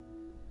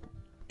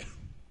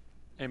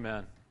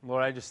Amen.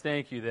 Lord, I just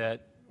thank you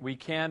that we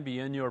can be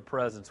in your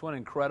presence. What an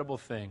incredible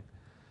thing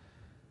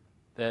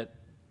that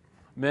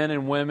men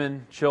and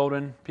women,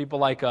 children, people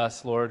like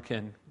us, Lord,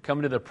 can come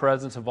into the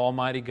presence of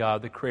Almighty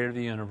God, the creator of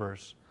the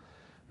universe.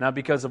 Not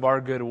because of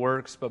our good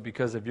works, but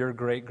because of your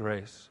great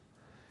grace.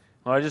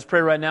 Lord, I just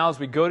pray right now as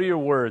we go to your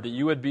word that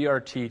you would be our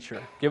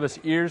teacher. Give us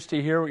ears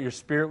to hear what your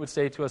Spirit would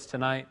say to us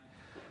tonight.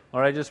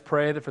 Lord, I just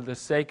pray that for the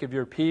sake of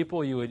your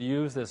people, you would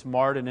use this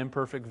marred and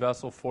imperfect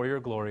vessel for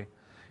your glory.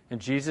 In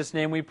Jesus'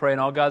 name we pray,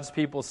 and all God's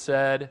people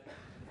said,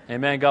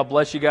 amen. God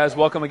bless you guys.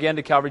 Welcome again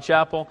to Calvary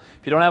Chapel.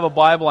 If you don't have a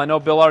Bible, I know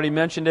Bill already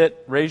mentioned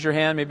it. Raise your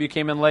hand. Maybe you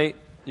came in late.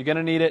 You're going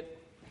to need it.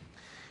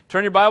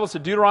 Turn your Bibles to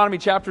Deuteronomy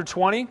chapter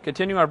 20,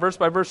 continuing our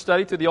verse-by-verse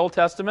study through the Old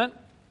Testament.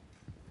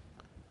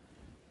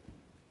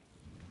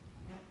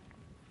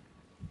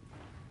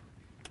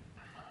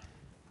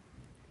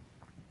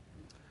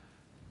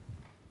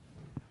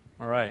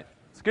 All right.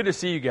 It's good to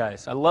see you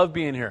guys. I love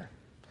being here.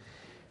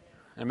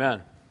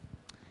 Amen.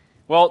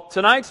 Well,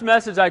 tonight's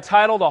message I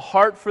titled A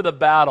Heart for the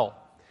Battle.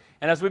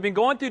 And as we've been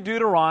going through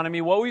Deuteronomy,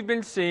 what we've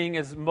been seeing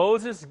is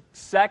Moses'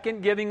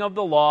 second giving of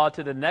the law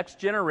to the next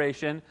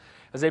generation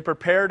as they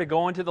prepare to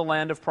go into the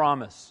land of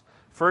promise.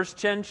 First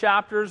 10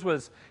 chapters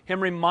was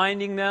him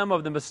reminding them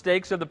of the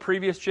mistakes of the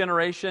previous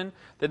generation,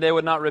 that they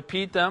would not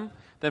repeat them.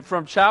 Then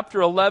from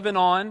chapter 11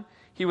 on,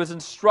 he was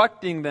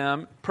instructing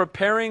them,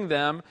 preparing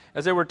them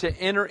as they were to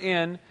enter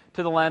in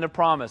to the land of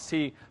promise.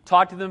 He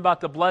talked to them about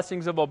the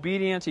blessings of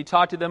obedience. He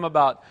talked to them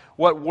about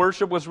what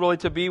worship was really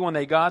to be when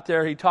they got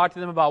there. He talked to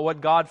them about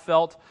what God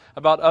felt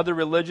about other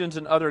religions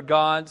and other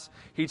gods.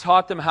 He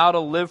taught them how to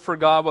live for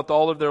God with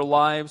all of their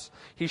lives.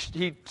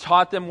 He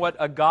taught them what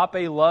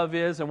agape love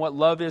is and what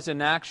love is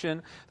in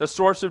action. The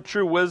source of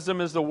true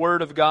wisdom is the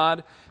Word of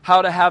God.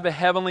 How to have a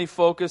heavenly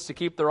focus to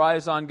keep their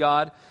eyes on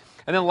God.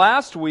 And then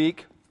last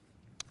week,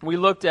 we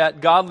looked at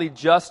godly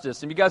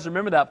justice. And if you guys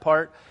remember that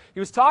part, he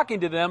was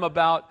talking to them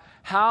about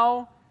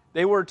how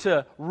they were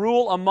to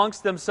rule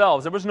amongst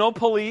themselves. There was no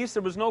police,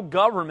 there was no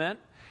government.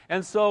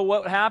 And so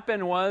what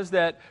happened was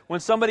that when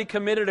somebody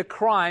committed a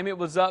crime, it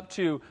was up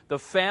to the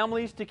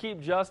families to keep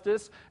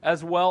justice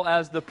as well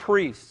as the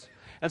priests.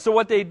 And so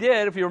what they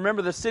did, if you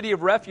remember the City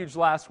of Refuge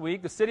last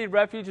week, the City of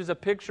Refuge is a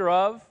picture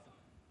of...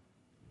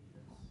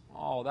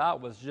 Oh,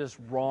 that was just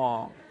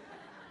wrong.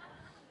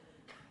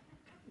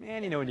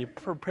 Man, you know, when you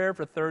prepare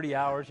for 30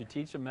 hours, you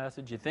teach a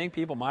message, you think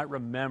people might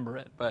remember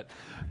it. But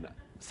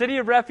City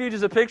of Refuge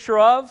is a picture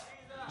of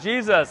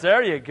Jesus.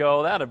 There you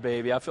go. That a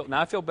baby. Now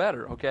I feel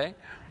better, okay?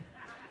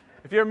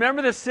 If you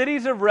remember, the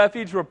cities of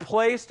refuge were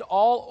placed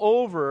all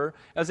over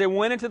as they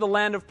went into the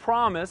land of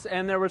promise,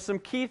 and there were some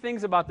key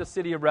things about the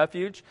city of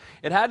refuge.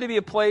 It had to be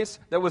a place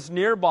that was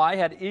nearby,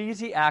 had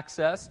easy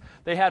access.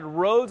 They had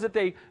roads that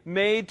they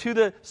made to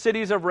the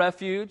cities of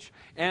refuge,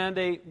 and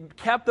they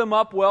kept them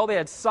up well. They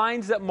had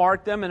signs that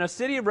marked them, and a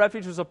city of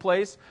refuge was a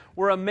place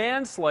where a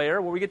manslayer,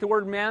 where we get the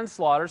word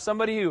manslaughter,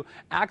 somebody who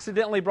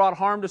accidentally brought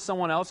harm to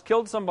someone else,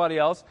 killed somebody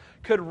else,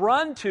 could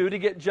run to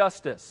get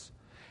justice.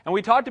 And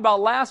we talked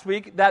about last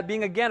week that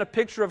being, again, a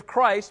picture of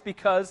Christ,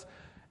 because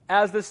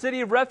as the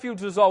city of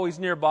refuge was always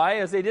nearby,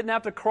 as they didn't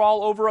have to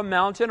crawl over a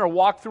mountain or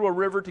walk through a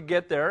river to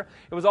get there,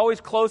 it was always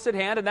close at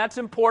hand, and that's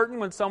important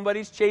when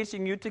somebody's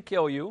chasing you to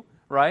kill you,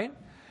 right?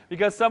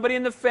 Because somebody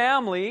in the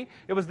family,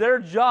 it was their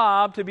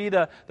job to be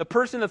the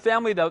person in the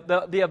family,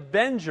 the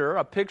avenger,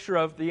 a picture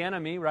of the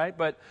enemy, right?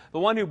 But the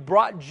one who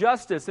brought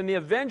justice, and the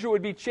avenger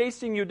would be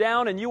chasing you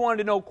down, and you wanted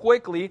to know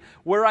quickly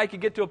where I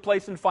could get to a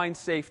place and find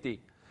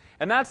safety.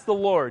 And that's the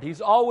Lord. He's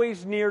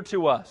always near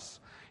to us.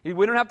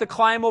 We don't have to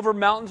climb over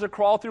mountains or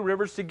crawl through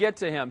rivers to get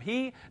to Him.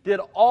 He did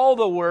all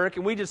the work,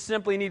 and we just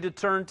simply need to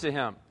turn to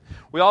Him.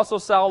 We also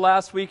saw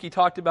last week, he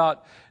talked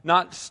about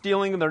not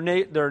stealing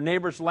their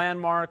neighbor's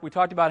landmark. We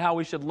talked about how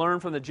we should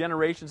learn from the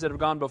generations that have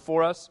gone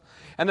before us.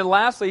 And then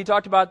lastly, he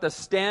talked about the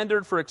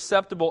standard for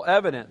acceptable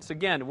evidence.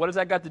 Again, what does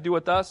that got to do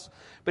with us?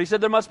 But he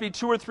said there must be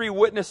 2 or 3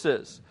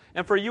 witnesses.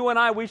 And for you and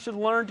I, we should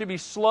learn to be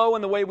slow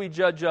in the way we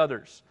judge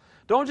others.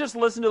 Don't just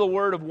listen to the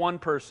word of one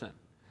person.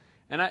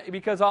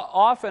 Because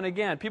often,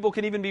 again, people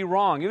can even be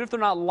wrong. Even if they're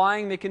not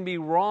lying, they can be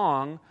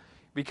wrong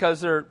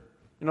because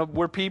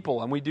we're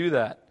people and we do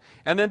that.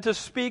 And then to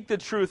speak the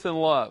truth in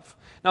love.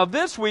 Now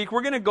this week,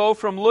 we're going to go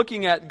from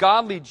looking at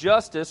godly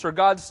justice, or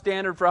God's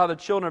standard for how the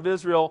children of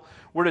Israel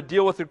were to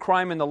deal with the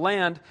crime in the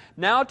land,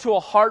 now to a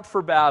heart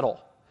for battle.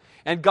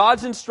 And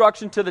God's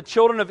instruction to the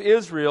children of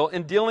Israel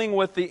in dealing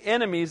with the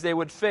enemies they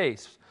would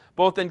face,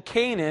 both in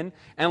Canaan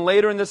and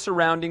later in the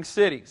surrounding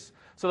cities.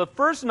 So the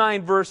first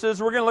 9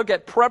 verses, we're going to look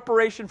at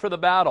preparation for the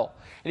battle.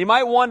 And you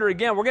might wonder,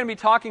 again, we're going to be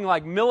talking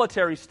like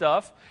military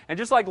stuff. And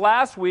just like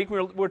last week, we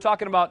were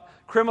talking about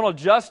criminal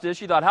justice.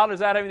 You thought, how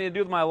does that have anything to do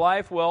with my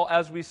life? Well,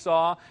 as we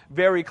saw,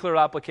 very clear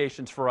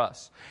applications for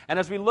us. And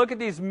as we look at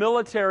these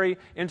military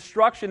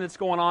instruction that's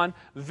going on,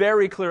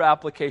 very clear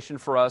application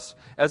for us,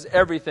 as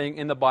everything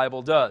in the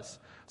Bible does.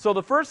 So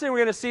the first thing we're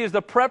going to see is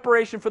the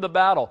preparation for the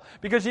battle.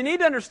 Because you need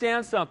to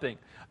understand something.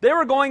 They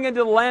were going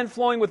into the land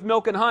flowing with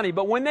milk and honey,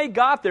 but when they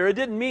got there, it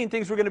didn't mean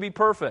things were going to be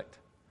perfect.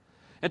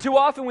 And too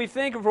often we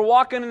think if we're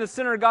walking in the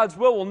center of God's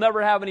will, we'll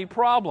never have any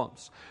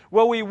problems.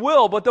 Well, we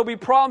will, but there'll be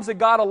problems that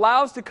God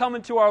allows to come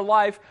into our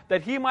life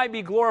that He might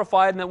be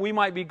glorified and that we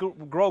might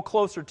grow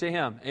closer to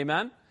Him.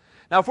 Amen?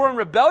 Now, if we're in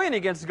rebellion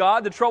against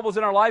God, the troubles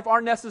in our life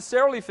aren't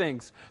necessarily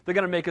things that are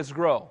going to make us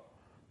grow.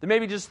 They may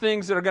be just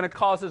things that are going to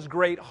cause us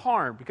great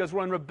harm because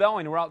we're in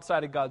rebellion and we're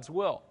outside of God's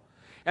will.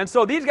 And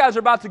so these guys are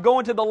about to go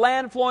into the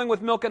land flowing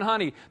with milk and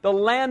honey, the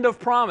land of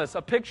promise,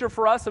 a picture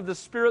for us of the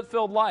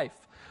Spirit-filled life.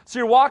 So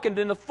you're walking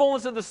in the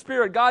fullness of the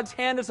Spirit. God's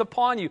hand is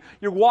upon you.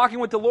 You're walking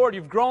with the Lord.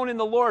 You've grown in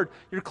the Lord.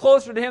 You're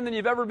closer to Him than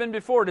you've ever been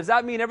before. Does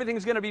that mean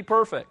everything's going to be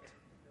perfect?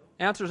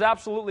 Answer is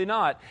absolutely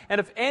not. And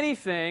if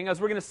anything,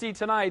 as we're going to see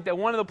tonight, that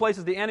one of the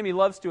places the enemy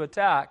loves to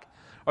attack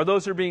are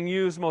those who are being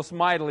used most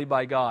mightily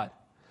by God.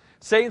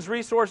 Satan's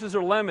resources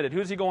are limited.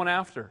 Who's he going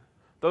after?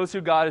 Those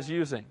who God is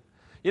using.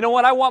 You know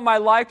what? I want my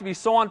life to be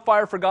so on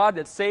fire for God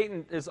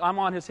that I'm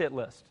on his hit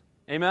list.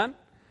 Amen?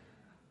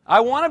 I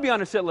want to be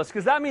on his hit list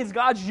because that means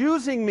God's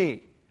using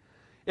me.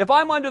 If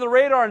I'm under the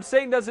radar and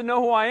Satan doesn't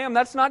know who I am,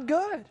 that's not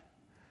good.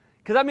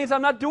 Because that means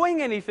I'm not doing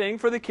anything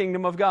for the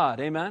kingdom of God.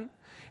 Amen?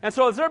 And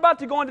so as they're about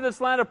to go into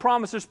this land of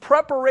promise, there's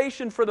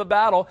preparation for the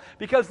battle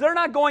because they're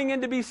not going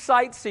in to be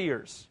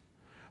sightseers.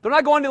 They're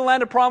not going to the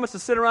land of promise to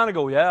sit around and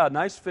go, yeah,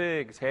 nice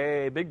figs,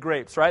 hey, big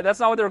grapes, right? That's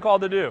not what they were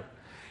called to do.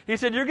 He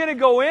said, you're going to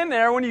go in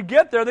there. When you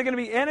get there, there are going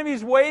to be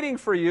enemies waiting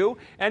for you.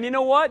 And you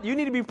know what? You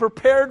need to be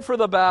prepared for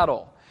the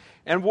battle.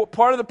 And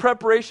part of the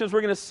preparations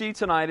we're going to see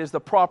tonight is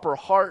the proper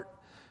heart,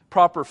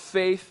 proper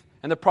faith,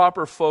 and the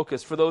proper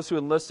focus for those who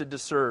enlisted to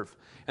serve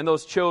and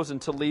those chosen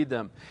to lead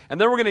them. And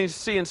then we're going to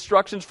see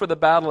instructions for the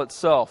battle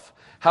itself,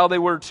 how they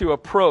were to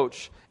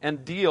approach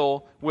and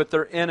deal with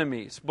their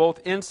enemies, both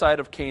inside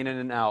of Canaan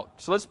and out.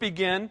 So let's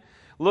begin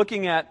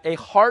looking at a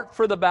heart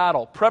for the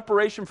battle,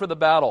 preparation for the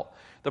battle,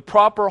 the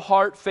proper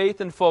heart, faith,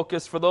 and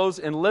focus for those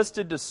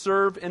enlisted to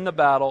serve in the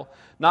battle,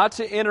 not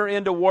to enter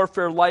into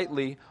warfare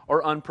lightly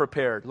or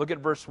unprepared. Look at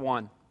verse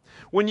 1.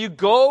 When you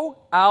go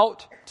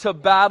out to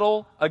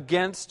battle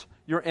against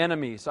your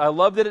enemies. I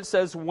love that it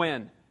says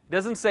when. It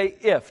doesn't say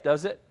if,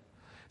 does it?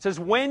 It says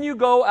when you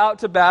go out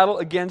to battle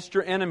against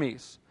your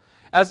enemies.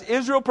 As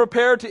Israel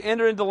prepared to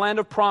enter into the land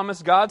of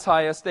promise, God's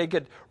highest, they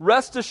could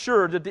rest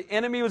assured that the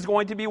enemy was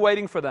going to be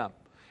waiting for them.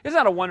 Isn't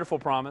that a wonderful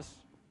promise?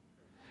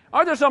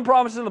 Aren't there some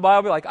promises in the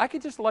Bible like, I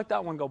could just let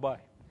that one go by?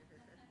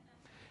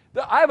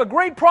 I have a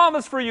great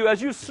promise for you.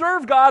 As you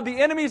serve God, the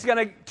enemy's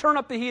going to turn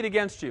up the heat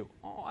against you.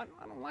 Oh, I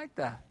don't like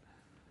that.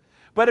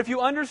 But if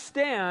you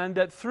understand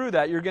that through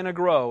that you're going to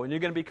grow and you're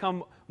going to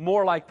become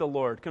more like the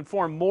Lord,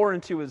 conform more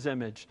into His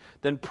image,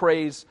 then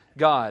praise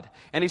God.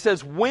 And He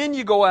says, when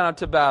you go out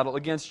to battle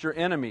against your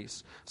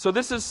enemies. So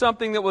this is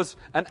something that was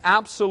an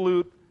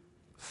absolute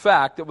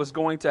fact that was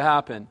going to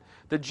happen.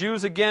 The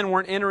Jews, again,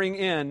 weren't entering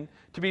in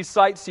to be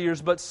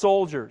sightseers, but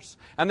soldiers.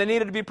 And they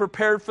needed to be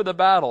prepared for the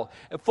battle,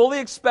 fully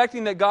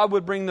expecting that God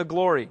would bring the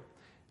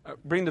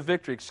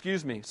victory.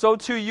 So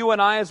too, you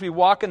and I, as we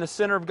walk in the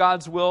center of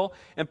God's will,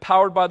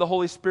 empowered by the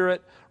Holy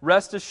Spirit,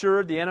 rest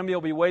assured the enemy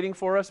will be waiting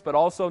for us, but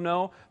also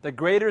know that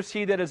greater is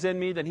He that is in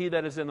me than he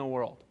that is in the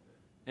world.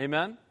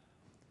 Amen?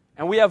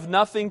 And we have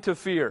nothing to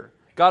fear.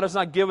 God has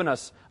not given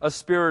us a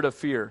spirit of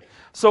fear.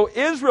 So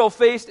Israel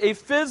faced a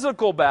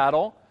physical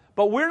battle,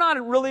 but we're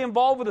not really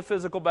involved with a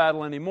physical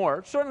battle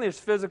anymore. Certainly there's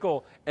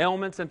physical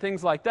ailments and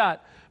things like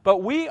that,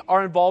 but we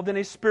are involved in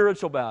a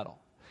spiritual battle.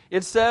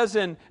 It says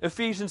in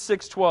Ephesians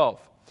 6:12,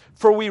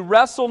 for we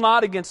wrestle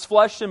not against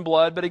flesh and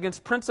blood, but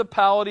against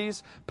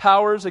principalities,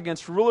 powers,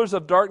 against rulers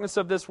of darkness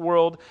of this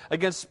world,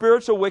 against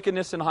spiritual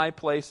wickedness in high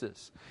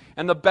places.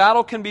 And the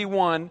battle can be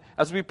won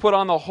as we put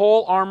on the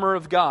whole armor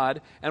of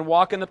God and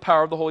walk in the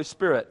power of the Holy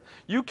Spirit.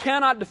 You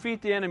cannot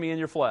defeat the enemy in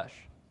your flesh.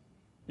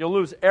 You'll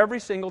lose every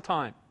single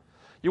time.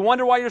 You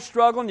wonder why you're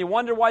struggling. You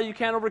wonder why you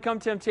can't overcome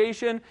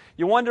temptation.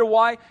 You wonder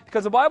why.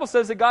 Because the Bible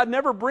says that God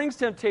never brings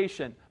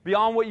temptation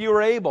beyond what you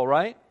are able,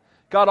 right?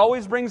 God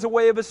always brings a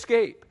way of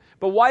escape.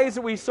 But why is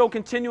it we so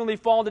continually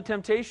fall into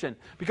temptation?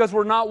 Because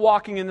we're not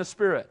walking in the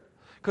Spirit.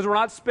 Because we're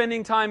not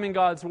spending time in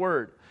God's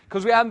Word.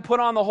 Because we haven't put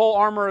on the whole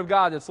armor of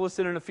God that's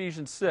listed in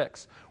Ephesians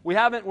 6. We're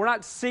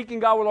not seeking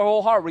God with our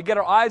whole heart. We get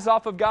our eyes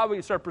off of God. We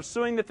start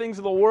pursuing the things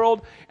of the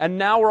world. And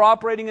now we're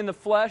operating in the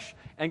flesh.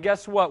 And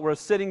guess what? We're a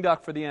sitting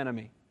duck for the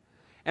enemy.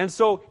 And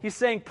so he's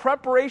saying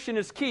preparation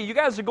is key. You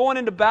guys are going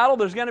into battle.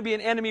 There's going to be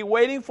an enemy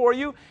waiting for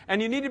you.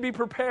 And you need to be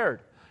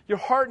prepared. Your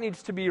heart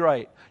needs to be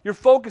right. Your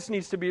focus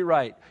needs to be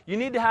right. You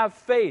need to have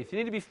faith. You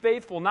need to be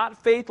faithful,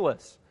 not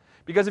faithless.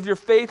 Because if you're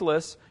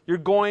faithless, you're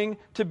going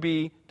to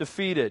be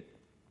defeated.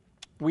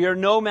 We are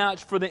no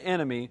match for the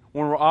enemy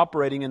when we're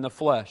operating in the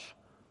flesh.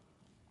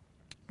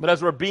 But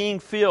as we're being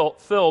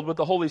filled with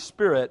the Holy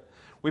Spirit,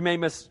 we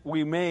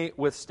may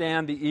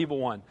withstand the evil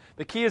one.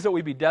 The key is that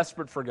we be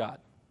desperate for God.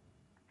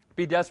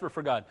 Be desperate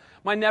for God.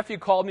 My nephew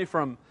called me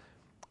from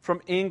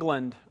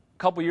England a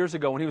couple years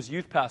ago when he was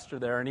youth pastor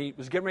there, and he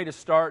was getting ready to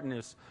start, and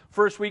his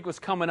first week was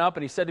coming up,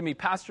 and he said to me,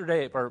 Pastor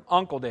Dave, or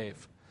Uncle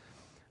Dave,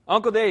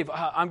 I'm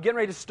getting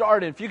ready to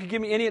start, and if you could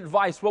give me any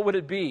advice, what would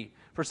it be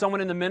for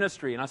someone in the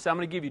ministry? And I said, I'm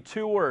going to give you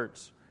 2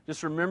 words.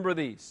 Just remember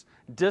these: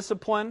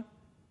 discipline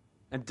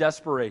and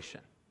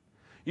desperation.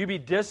 You be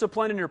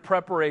disciplined in your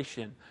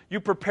preparation.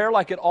 You prepare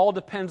like it all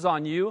depends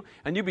on you,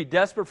 and you be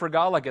desperate for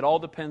God like it all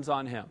depends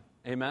on Him.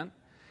 Amen?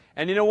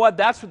 And you know what?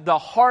 That's the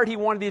heart He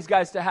wanted these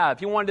guys to have.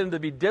 He wanted them to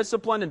be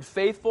disciplined and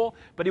faithful,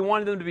 but He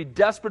wanted them to be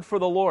desperate for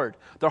the Lord.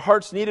 Their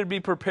hearts needed to be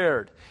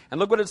prepared. And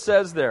look what it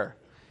says there.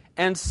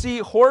 And see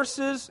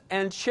horses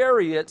and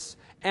chariots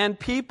and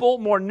people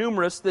more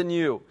numerous than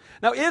you.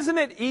 Now, isn't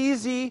it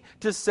easy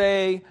to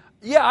say,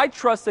 yeah, I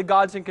trust that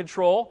God's in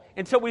control,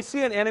 until we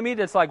see an enemy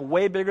that's like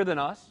way bigger than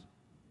us?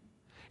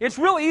 It's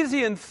real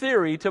easy in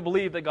theory to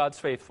believe that God's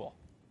faithful,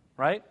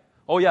 right?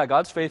 Oh yeah,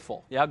 God's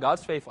faithful. Yeah,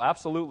 God's faithful,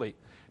 absolutely.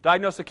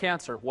 Diagnosed with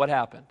cancer, what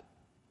happened?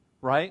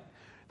 Right?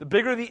 The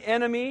bigger the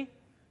enemy,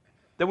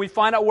 then we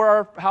find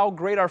out how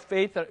great our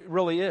faith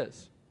really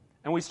is.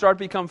 And we start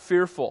to become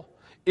fearful.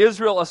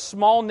 Israel, a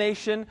small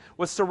nation,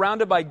 was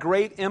surrounded by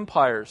great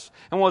empires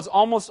and was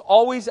almost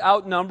always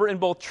outnumbered in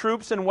both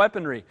troops and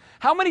weaponry.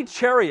 How many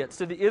chariots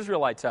did the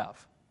Israelites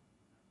have?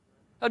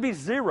 That'd be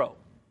 0.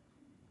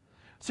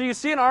 So you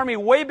see an army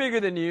way bigger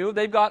than you.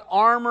 They've got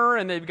armor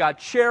and they've got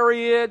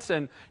chariots,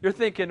 and you're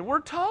thinking, we're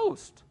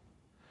toast.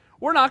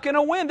 We're not going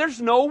to win. There's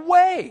no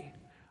way.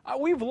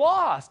 We've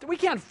lost. We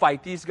can't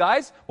fight these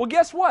guys. Well,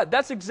 guess what?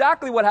 That's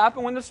exactly what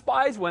happened when the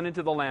spies went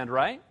into the land,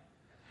 right?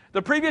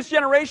 The previous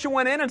generation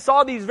went in and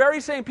saw these very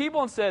same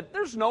people and said,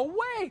 there's no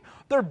way.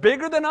 They're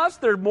bigger than us.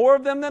 There's more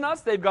of them than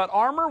us. They've got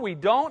armor. We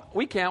don't.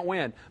 We can't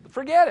win.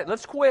 Forget it.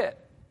 Let's quit.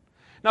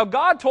 Now,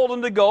 God told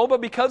them to go, but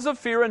because of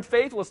fear and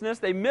faithlessness,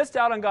 they missed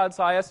out on God's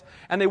highest,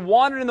 and they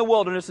wandered in the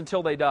wilderness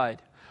until they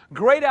died.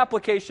 Great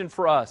application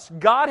for us.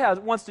 God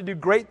wants to do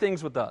great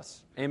things with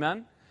us.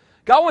 Amen?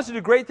 God wants to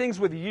do great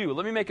things with you.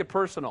 Let me make it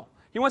personal.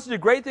 He wants to do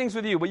great things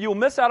with you, but you'll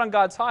miss out on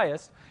God's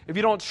highest if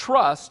you don't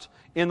trust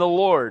in the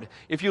Lord.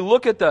 If you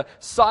look at the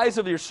size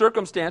of your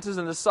circumstances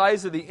and the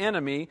size of the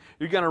enemy,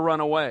 you're going to run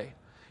away.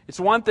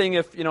 It's one thing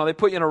if they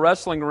put you in a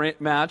wrestling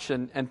match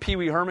and Pee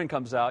Wee Herman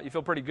comes out. You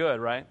feel pretty good,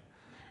 right?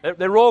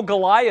 They roll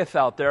Goliath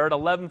out there at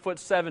 11 foot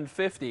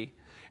 750.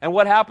 And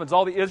what happens?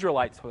 All the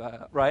Israelites,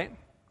 right?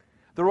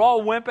 They're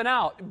all wimping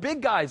out.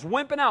 Big guys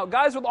wimping out.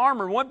 Guys with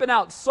armor wimping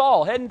out.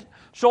 Saul, head and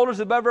shoulders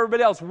above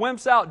everybody else,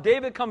 wimps out.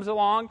 David comes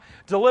along,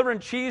 delivering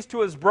cheese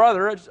to his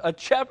brother,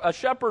 a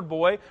shepherd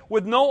boy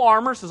with no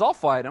armor, says, I'll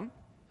fight him.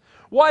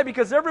 Why?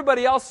 Because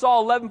everybody else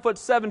saw 11 foot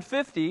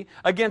 750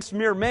 against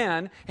mere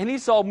man, and he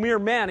saw mere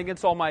man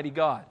against Almighty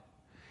God.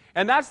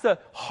 And that's the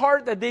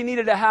heart that they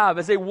needed to have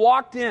as they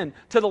walked in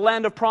to the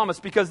land of promise,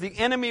 because the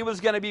enemy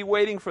was going to be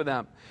waiting for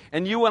them.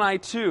 And you and I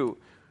too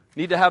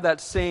need to have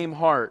that same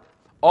heart.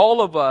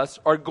 All of us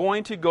are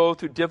going to go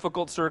through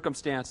difficult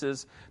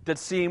circumstances that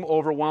seem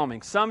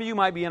overwhelming. Some of you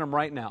might be in them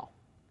right now.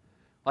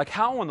 Like,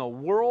 how in the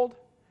world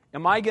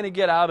am I going to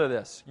get out of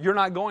this? You're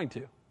not going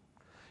to.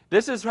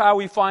 This is how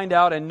we find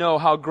out and know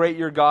how great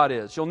your God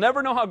is. You'll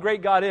never know how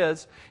great God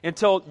is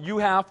until you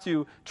have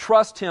to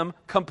trust Him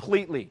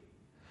completely.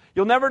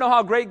 You'll never know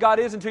how great God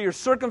is until your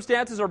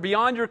circumstances are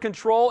beyond your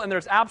control and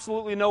there's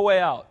absolutely no way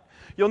out.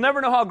 You'll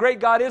never know how great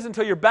God is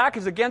until your back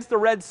is against the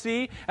Red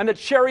Sea and the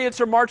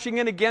chariots are marching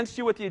in against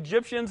you with the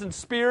Egyptians and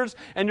spears,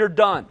 and you're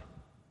done.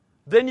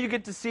 Then you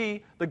get to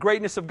see the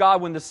greatness of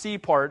God when the sea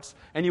parts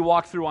and you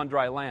walk through on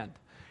dry land.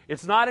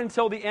 It's not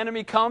until the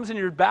enemy comes and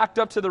you're backed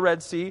up to the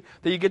Red Sea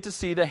that you get to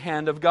see the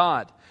hand of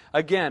God.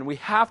 Again, we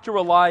have to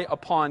rely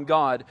upon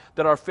God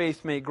that our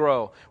faith may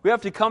grow. We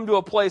have to come to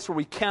a place where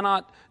we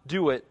cannot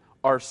do it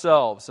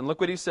ourselves. And look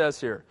what he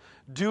says here.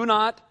 Do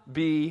not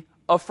be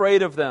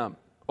afraid of them.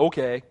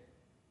 Okay,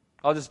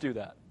 I'll just do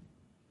that.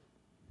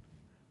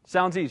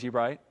 Sounds easy,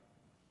 right?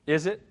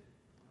 Is it?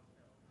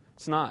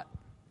 It's not.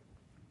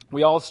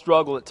 We all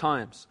struggle at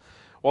times.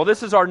 While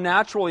this is our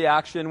natural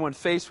reaction when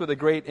faced with a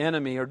great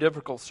enemy or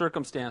difficult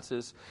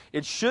circumstances,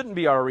 it shouldn't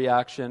be our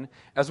reaction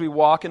as we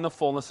walk in the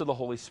fullness of the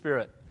Holy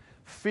Spirit.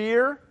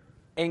 Fear,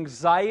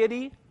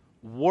 anxiety,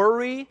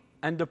 worry,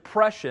 and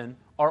depression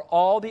are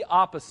all the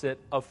opposite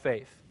of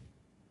faith.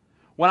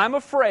 When I'm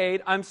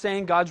afraid, I'm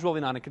saying God's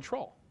really not in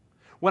control.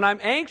 When I'm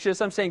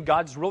anxious, I'm saying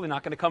God's really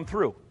not going to come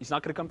through. He's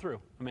not going to come through.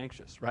 I'm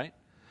anxious, right?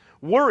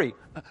 Worry.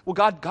 Well,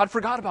 God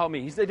forgot about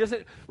me. He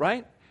doesn't,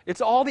 right?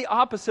 It's all the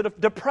opposite of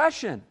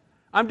depression.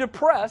 I'm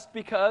depressed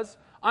because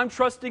I'm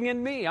trusting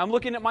in me. I'm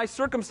looking at my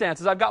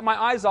circumstances. I've got my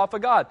eyes off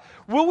of God.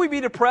 Will we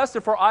be depressed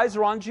if our eyes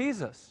are on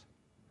Jesus?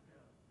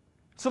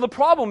 So the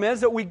problem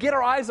is that we get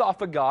our eyes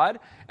off of God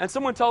and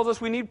someone tells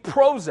us we need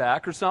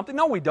Prozac or something.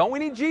 No, we don't. We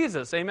need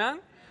Jesus. Amen?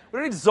 We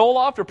don't need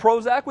Zoloft or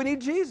Prozac. We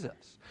need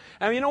Jesus.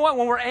 And you know what?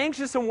 When we're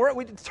anxious and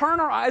we turn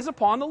our eyes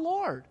upon the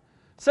Lord.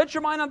 Set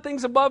your mind on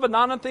things above and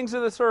not on things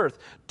of this earth.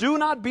 Do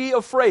not be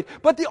afraid.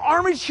 But the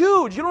army's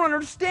huge. You don't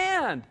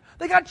understand.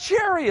 They got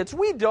chariots.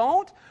 We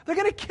don't. They're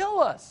going to kill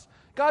us.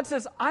 God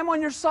says, I'm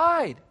on your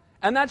side.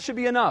 And that should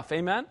be enough.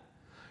 Amen?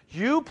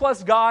 You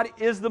plus God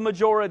is the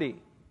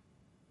majority.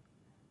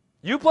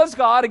 You plus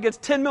God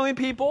against 10 million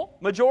people,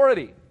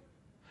 majority.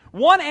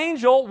 One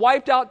angel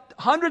wiped out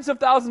hundreds of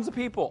thousands of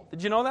people.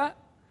 Did you know that?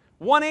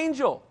 One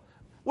angel.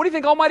 What do you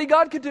think Almighty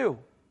God could do?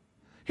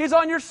 He's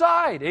on your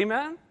side.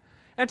 Amen?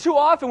 And too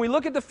often we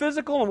look at the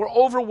physical and we're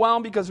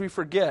overwhelmed because we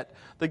forget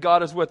that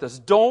God is with us.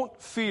 Don't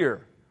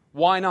fear.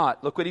 Why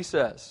not? Look what he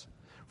says.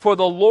 For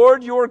the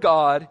Lord your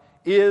God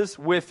is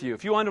with you.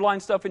 If you underline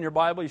stuff in your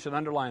Bible, you should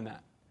underline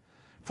that.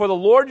 For the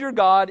Lord your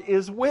God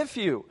is with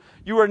you.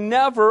 You are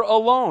never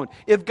alone.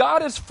 If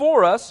God is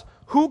for us,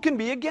 who can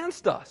be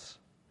against us?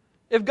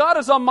 If God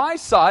is on my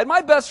side,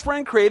 my best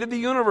friend created the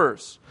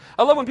universe.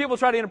 I love when people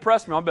try to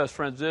impress me. My best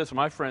friend's this, or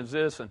my friend's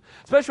this. And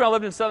especially when I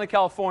lived in Southern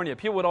California,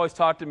 people would always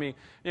talk to me,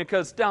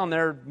 because down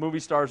there, movie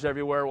stars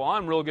everywhere. Well,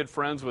 I'm real good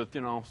friends with,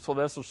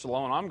 Sylvester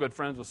Stallone. I'm good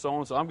friends with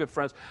so-and-so. I'm good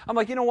friends. I'm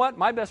like, you know what?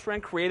 My best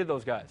friend created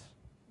those guys.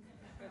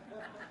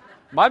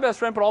 My best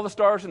friend put all the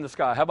stars in the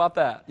sky. How about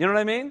that? You know what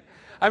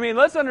I mean?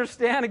 Let's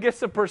understand and get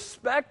some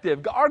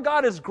perspective. Our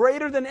God is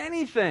greater than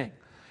anything.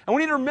 And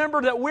we need to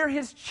remember that we're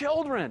His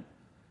children.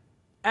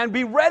 And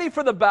be ready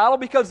for the battle,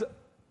 because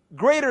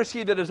greater is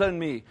He that is in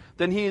me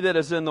than he that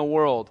is in the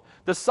world.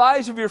 The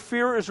size of your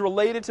fear is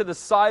related to the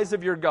size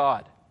of your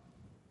God.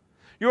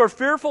 You are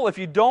fearful if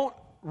you don't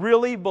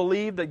really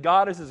believe that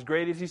God is as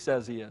great as He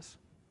says He is.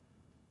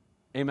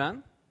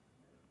 Amen?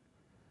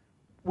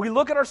 We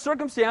look at our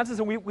circumstances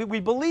and we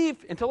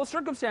believe until the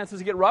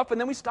circumstances get rough,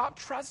 and then we stop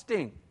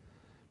trusting.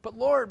 But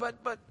Lord,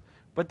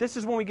 but this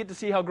is when we get to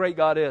see how great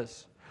God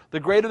is. The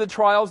greater the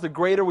trials, the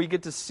greater we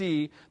get to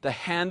see the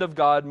hand of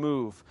God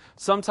move.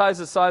 Sometimes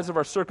the size of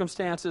our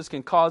circumstances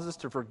can cause us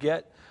to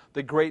forget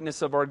the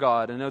greatness of our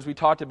God. And as we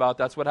talked about,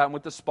 that's what happened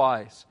with the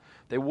spies.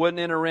 They wouldn't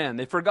enter in.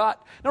 They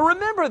forgot. Now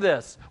remember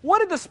this. What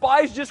did the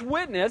spies just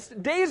witness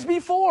days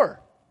before?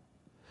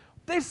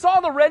 They saw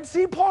the Red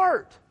Sea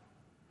part.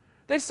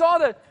 They saw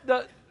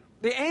the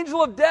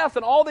angel of death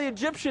and all the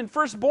Egyptian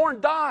firstborn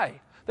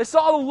die. They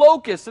saw the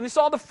locusts, and they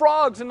saw the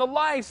frogs and the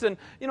lice, and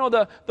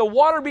the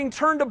water being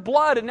turned to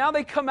blood. And now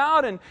they come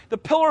out, and the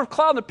pillar of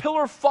cloud and the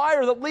pillar of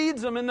fire that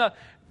leads them, and the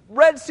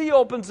Red Sea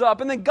opens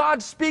up, and then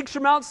God speaks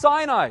from Mount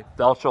Sinai.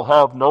 Thou shalt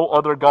have no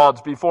other gods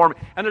before me.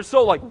 And they're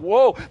so like,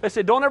 whoa. They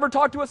say, don't ever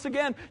talk to us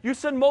again. You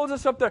send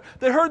Moses up there.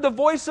 They heard the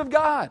voice of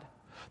God.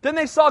 Then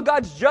they saw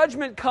God's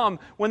judgment come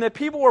when the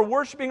people were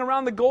worshiping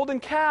around the golden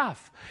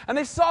calf. And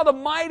they saw the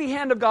mighty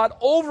hand of God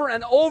over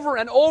and over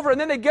and over. And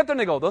then they get there and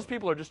they go, those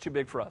people are just too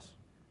big for us.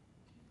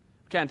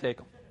 Can't take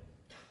them.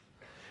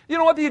 You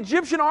know what? The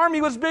Egyptian army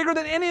was bigger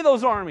than any of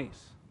those armies.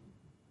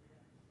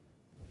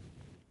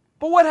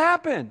 But what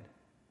happened?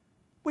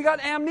 We got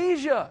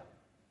amnesia.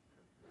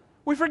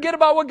 We forget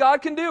about what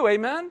God can do.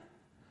 Amen?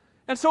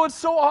 And so it's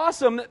so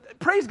awesome.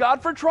 Praise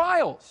God for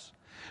trials.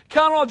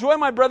 Count it all joy,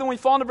 my brethren, when we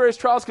fall into various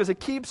trials, because it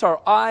keeps our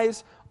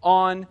eyes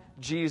on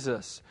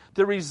Jesus.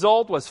 The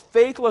result was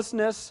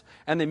faithlessness,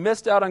 and they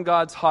missed out on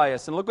God's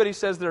highest. And look what he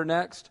says there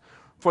next.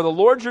 For the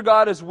Lord your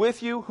God is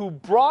with you, who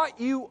brought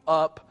you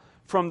up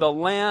from the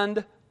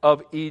land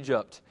of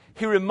Egypt.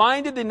 He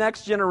reminded the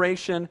next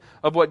generation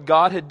of what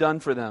God had done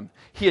for them.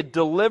 He had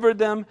delivered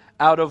them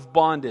out of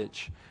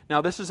bondage.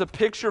 Now, this is a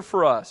picture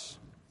for us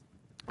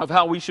of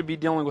how we should be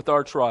dealing with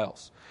our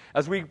trials.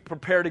 As we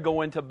prepare to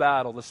go into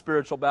battle, the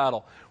spiritual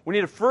battle, we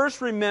need to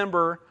first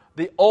remember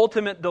the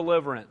ultimate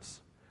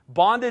deliverance.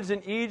 Bondage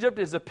in Egypt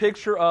is a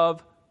picture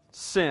of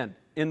sin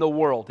in the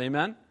world.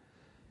 Amen?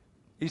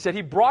 He said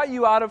He brought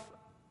you out of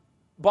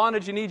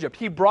bondage in Egypt.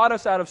 He brought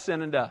us out of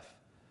sin and death.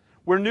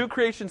 We're new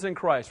creations in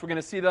Christ. We're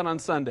going to see that on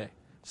Sunday.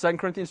 2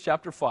 Corinthians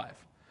chapter 5.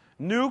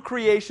 New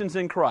creations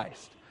in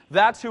Christ.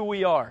 That's who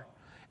we are.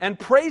 And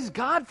praise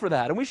God for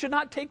that. And we should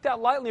not take that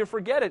lightly or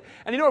forget it.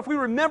 And if we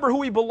remember who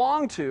we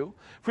belong to,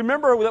 if we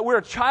remember that we're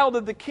a child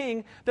of the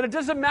King, then it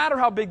doesn't matter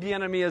how big the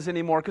enemy is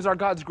anymore, because our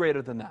God's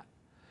greater than that.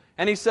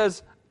 And he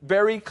says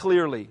very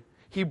clearly,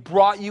 He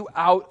brought you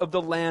out of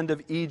the land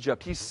of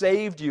Egypt. He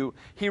saved you.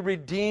 He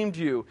redeemed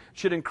you.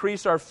 Should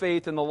increase our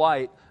faith in the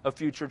light of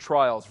future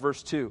trials.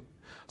 Verse 2.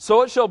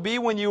 So it shall be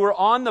when you are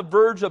on the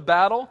verge of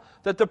battle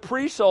that the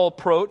priest shall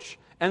approach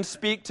and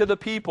speak to the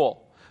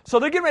people. So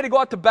they're getting ready to go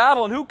out to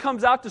battle, and who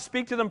comes out to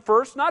speak to them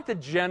first? Not the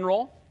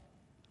general,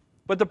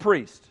 but the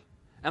priest.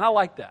 And I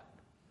like that.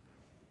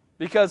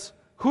 Because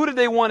who did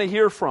they want to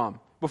hear from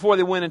before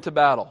they went into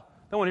battle?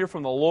 They want to hear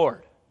from the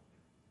Lord.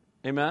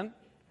 Amen?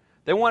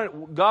 They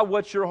wanted, God,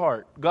 what's your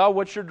heart? God,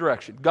 what's your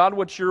direction? God,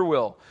 what's your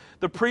will?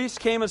 The priest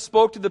came and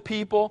spoke to the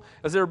people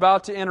as they were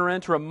about to enter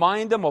in to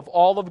remind them of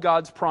all of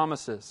God's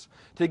promises,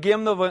 to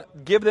give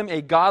them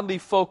a godly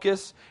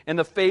focus in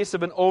the face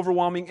of an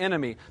overwhelming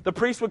enemy. The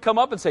priest would come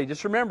up and say,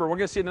 just remember, we're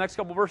going to see in the next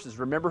couple verses,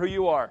 remember who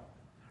you are.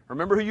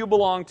 Remember who you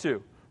belong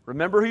to.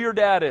 Remember who your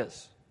dad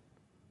is.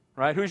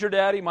 Right? Who's your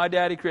daddy? My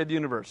daddy created the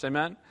universe.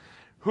 Amen?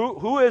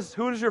 Who is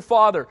your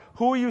father?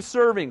 Who are you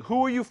serving?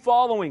 Who are you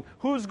following?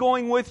 Who's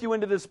going with you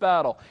into this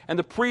battle? And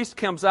the priest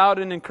comes out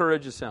and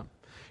encourages him.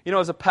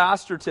 As a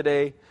pastor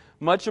today,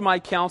 much of my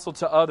counsel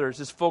to others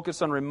is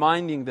focused on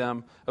reminding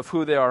them of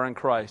who they are in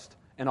Christ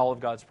and all of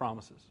God's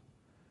promises.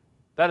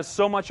 That is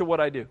so much of what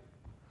I do.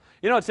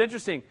 It's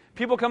interesting.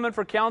 People come in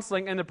for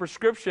counseling, and the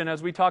prescription,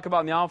 as we talk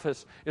about in the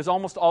office, is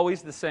almost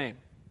always the same.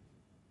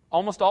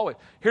 Almost always.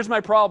 Here's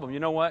my problem. You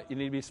know what? You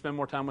need to spend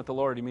more time with the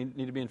Lord. You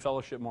need to be in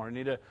fellowship more. You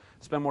need to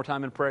spend more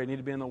time in prayer. You need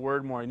to be in the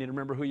Word more. You need to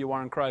remember who you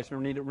are in Christ. You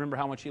need to remember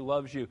how much He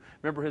loves you.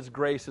 Remember His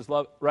grace, His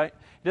love, right?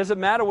 It doesn't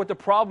matter what the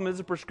problem is.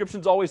 The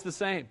prescription's always the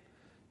same.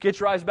 Get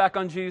your eyes back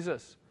on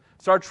Jesus.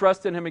 Start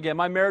trusting Him again.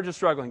 My marriage is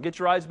struggling. Get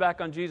your eyes back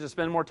on Jesus.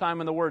 Spend more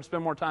time in the Word.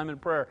 Spend more time in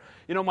prayer.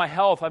 You know, my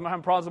health, I'm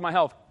having problems with my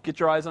health. Get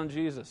your eyes on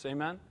Jesus.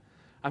 Amen?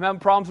 I'm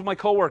having problems with my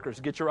coworkers.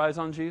 Get your eyes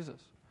on Jesus.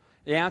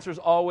 The answer is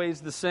always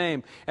the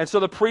same. And so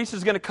the priest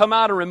is going to come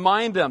out and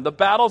remind them. The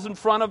battle's in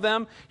front of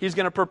them. He's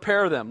going to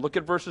prepare them. Look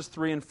at verses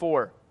 3 and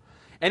 4.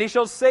 And he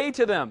shall say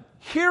to them,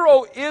 Hear,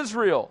 O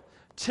Israel,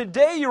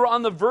 today you are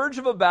on the verge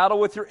of a battle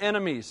with your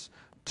enemies.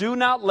 Do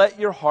not let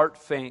your heart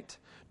faint.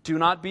 Do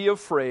not be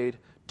afraid.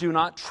 Do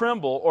not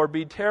tremble or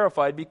be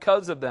terrified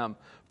because of them.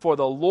 For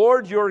the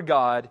Lord your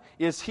God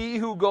is He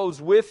who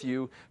goes with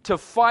you to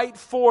fight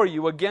for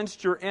you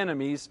against your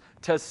enemies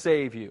to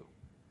save you.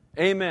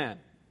 Amen.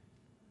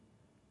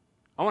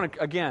 I want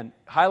to, again,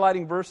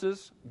 highlighting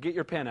verses, get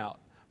your pen out.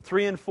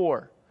 3 and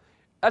 4.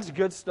 That's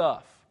good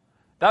stuff.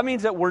 That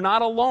means that we're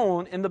not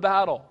alone in the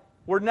battle.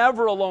 We're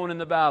never alone in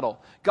the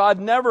battle. God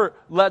never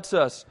lets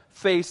us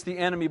face the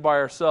enemy by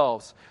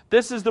ourselves.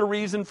 This is the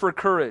reason for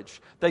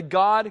courage, that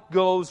God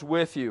goes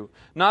with you.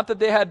 Not that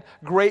they had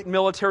great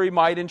military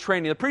might and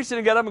training. The priest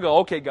didn't get up and go,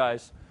 okay,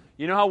 guys,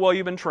 you know how well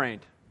you've been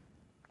trained.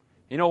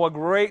 You know what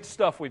great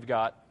stuff we've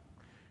got.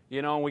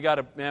 You know, we've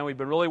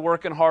been really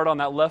working hard on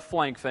that left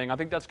flank thing. I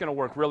think that's going to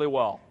work really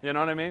well. You know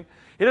what I mean?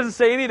 He doesn't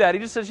say any of that. He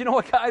just says, you know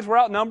what, guys, we're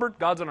outnumbered.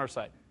 God's on our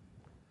side.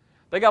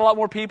 They got a lot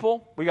more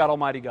people. We got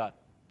Almighty God.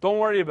 Don't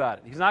worry about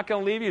it. He's not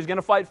going to leave you. He's going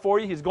to fight for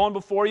you. He's going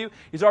before you.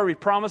 He's already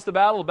promised the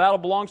battle. The battle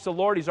belongs to the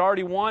Lord. He's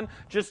already won.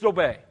 Just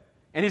obey.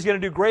 And He's going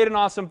to do great and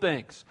awesome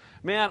things.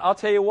 Man, I'll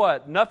tell you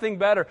what, nothing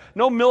better.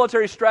 No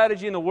military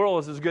strategy in the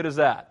world is as good as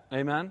that.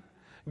 Amen?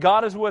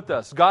 God is with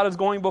us. God is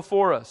going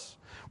before us.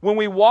 When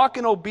we walk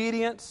in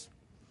obedience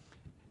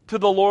to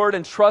the Lord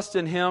and trust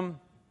in Him,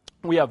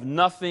 we have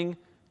nothing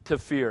to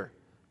fear.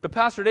 But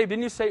Pastor Dave,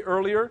 didn't you say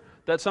earlier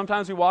that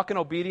sometimes we walk in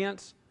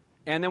obedience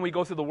and then we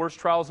go through the worst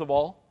trials of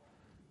all?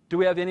 Do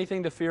we have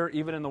anything to fear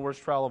even in the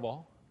worst trial of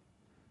all?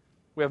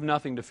 We have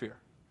nothing to fear.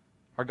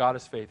 Our God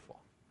is faithful,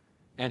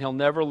 and He'll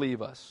never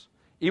leave us.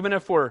 Even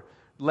if we're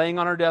laying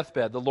on our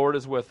deathbed, the Lord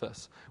is with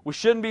us. We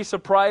shouldn't be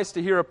surprised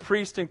to hear a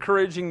priest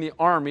encouraging the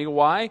army.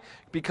 Why?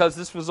 Because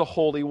this was a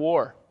holy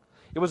war.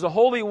 It was a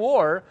holy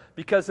war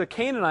because the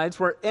Canaanites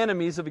were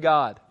enemies of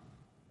God.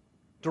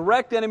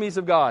 Direct enemies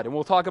of God. And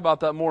we'll talk about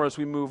that more as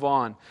we move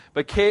on.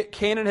 But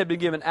Canaan had been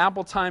given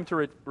ample time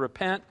to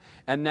repent,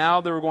 and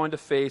now they were going to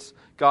face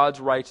God's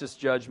righteous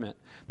judgment.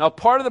 Now,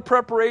 part of the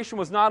preparation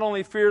was not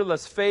only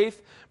fearless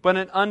faith, but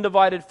an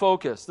undivided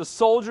focus. The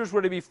soldiers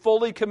were to be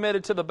fully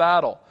committed to the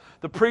battle.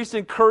 The priest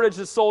encouraged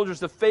the soldiers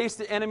to face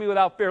the enemy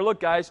without fear. Look,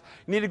 guys,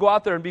 you need to go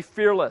out there and be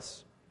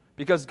fearless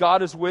because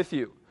God is with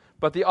you.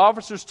 But the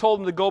officers told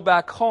them to go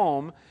back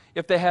home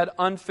if they had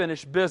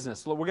unfinished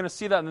business. We're going to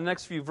see that in the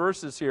next few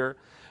verses here.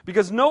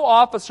 Because no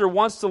officer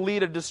wants to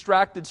lead a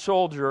distracted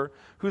soldier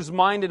whose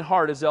mind and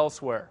heart is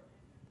elsewhere.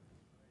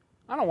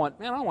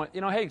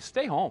 Hey,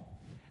 stay home.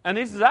 And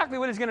this is exactly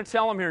what he's going to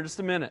tell them here in just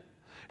a minute.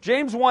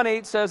 James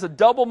 1:8 says, a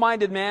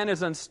double-minded man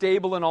is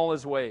unstable in all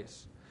his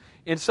ways.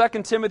 In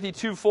 2 Timothy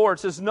 2:4, it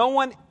says, no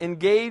one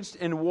engaged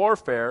in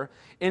warfare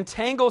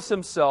entangles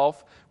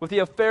himself with the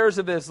affairs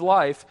of his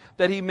life,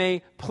 that he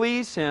may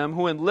please him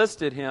who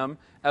enlisted him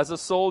as a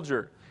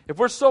soldier. If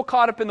we're so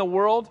caught up in the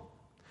world,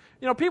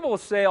 people will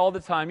say all the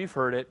time, you've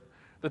heard it,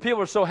 that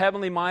people are so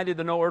heavenly minded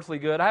they're no earthly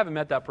good. I haven't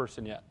met that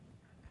person yet.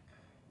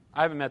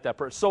 I haven't met that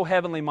person. So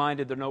heavenly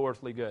minded they're no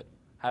earthly good.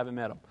 I haven't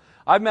met them.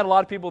 I've met a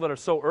lot of people that are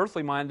so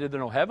earthly minded they're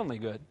no heavenly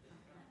good.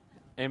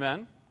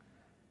 Amen?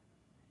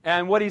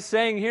 And what he's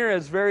saying here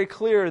is very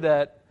clear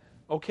that,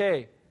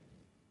 okay,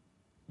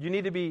 you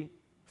need to be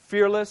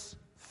fearless,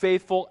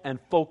 faithful, and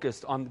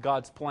focused on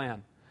God's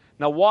plan.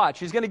 Now watch,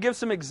 he's going to give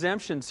some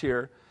exemptions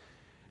here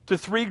to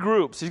 3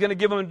 groups. He's going to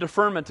give them a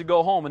deferment to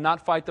go home and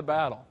not fight the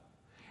battle.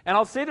 And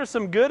I'll say there's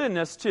some good in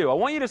this too. I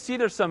want you to see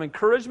there's some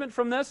encouragement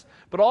from this,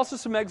 but also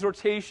some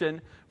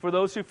exhortation for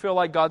those who feel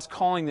like God's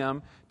calling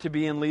them to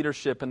be in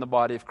leadership in the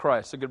body of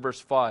Christ. Look at verse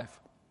 5.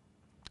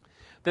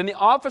 Then the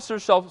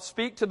officers shall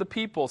speak to the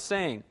people,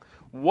 saying,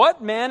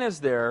 what man is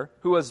there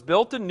who has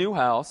built a new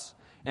house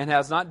and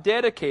has not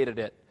dedicated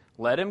it?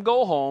 Let him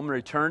go home and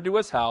return to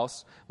his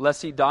house,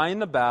 lest he die in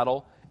the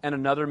battle and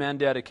another man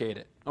dedicate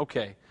it.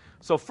 Okay,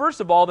 so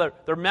first of all,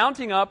 they're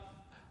mounting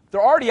up.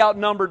 They're already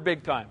outnumbered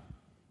big time,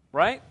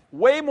 right?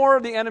 Way more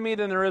of the enemy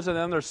than there is of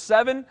them. There's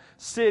 7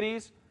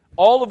 cities,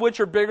 all of which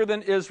are bigger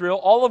than Israel,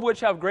 all of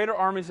which have greater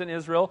armies than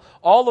Israel,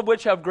 all of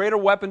which have greater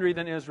weaponry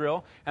than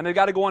Israel, and they've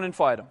got to go in and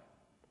fight them.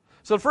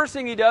 So the first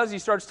thing he does, he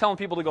starts telling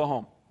people to go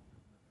home.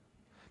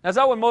 Now, is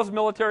that what most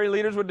military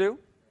leaders would do?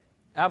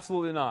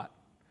 Absolutely not.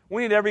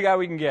 We need every guy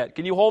we can get.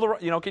 Can you hold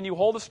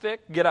a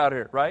stick? Get out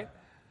here, right?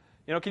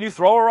 Can you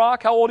throw a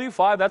rock? How old are you?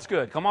 5? That's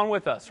good. Come on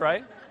with us,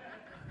 right?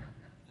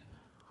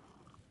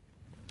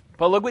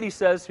 But look what he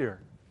says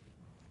here.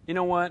 You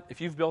know what?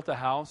 If you've built a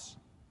house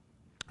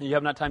and you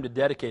haven't had time to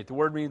dedicate. The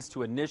word means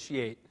to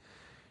initiate.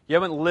 You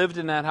haven't lived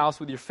in that house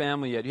with your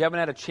family yet. You haven't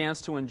had a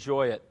chance to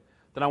enjoy it.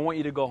 Then I want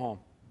you to go home.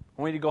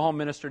 I want you to go home,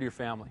 minister to your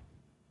family.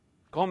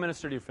 Go home,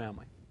 minister to your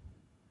family.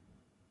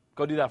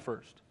 Go do that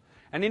first.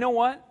 And you know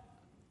what?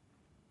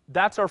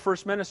 That's our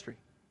first ministry,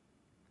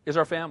 is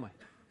our family.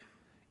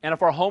 And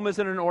if our home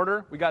isn't in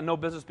order, we got no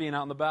business being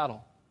out in the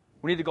battle.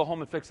 We need to go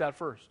home and fix that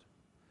first.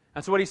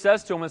 And so what he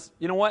says to him is,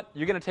 you know what?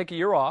 You're going to take a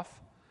year off,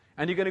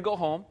 and you're going to go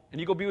home,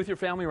 and you go be with your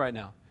family right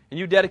now. And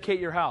you dedicate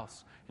your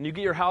house, and you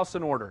get your house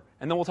in order.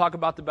 And then we'll talk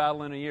about the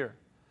battle in a year.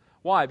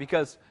 Why?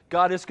 Because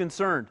God is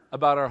concerned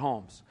about our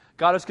homes.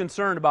 God is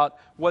concerned about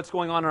what's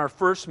going on in our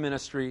first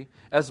ministry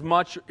as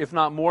much, if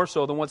not more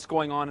so, than what's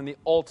going on in the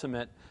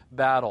ultimate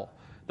battle.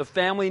 The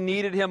family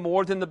needed him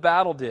more than the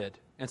battle did,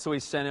 and so he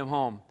sent him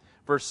home.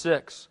 Verse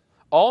 6,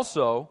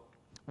 also,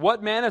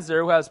 what man is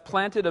there who has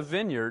planted a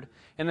vineyard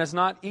and has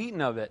not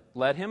eaten of it?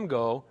 Let him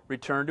go,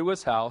 return to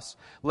his house,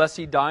 lest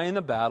he die in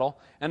the battle,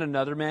 and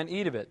another man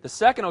eat of it. The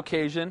second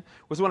occasion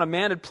was when a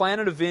man had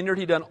planted a vineyard.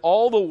 He'd done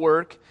all the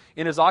work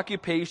in his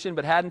occupation,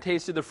 but hadn't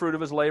tasted the fruit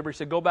of his labor. He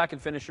said, go back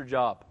and finish your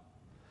job.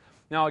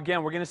 Now,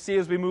 again, we're going to see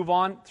as we move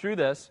on through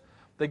this,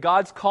 that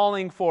God's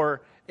calling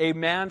for a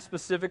man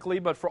specifically,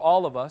 but for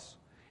all of us,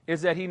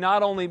 is that he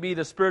not only be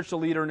the spiritual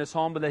leader in his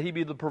home, but that he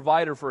be the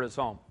provider for his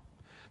home.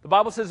 The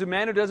Bible says a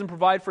man who doesn't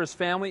provide for his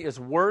family is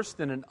worse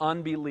than an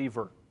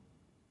unbeliever.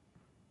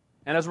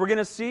 And as we're going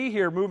to see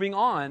here moving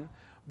on,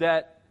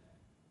 that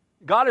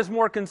God is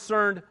more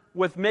concerned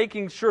with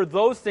making sure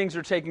those things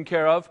are taken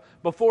care of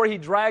before he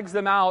drags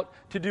them out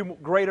to do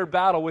greater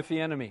battle with the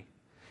enemy.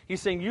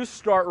 He's saying, you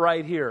start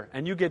right here,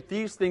 and you get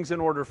these things in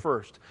order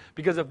first.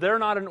 Because if they're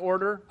not in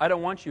order, I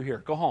don't want you here.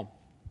 Go home.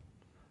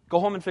 Go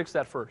home and fix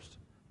that first.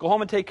 Go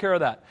home and take care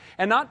of that.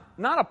 And not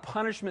a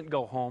punishment,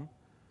 go home.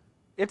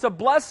 It's a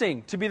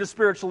blessing to be the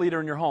spiritual leader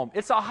in your home.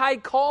 It's a high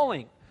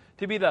calling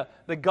to be the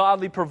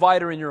godly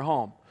provider in your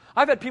home.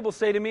 I've had people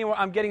say to me, well,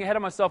 I'm getting ahead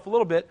of myself a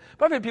little bit,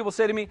 but I've had people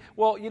say to me,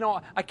 well, you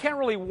know, I can't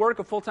really work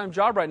a full-time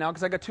job right now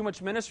because I got too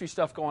much ministry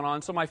stuff going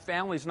on, so my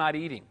family's not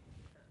eating.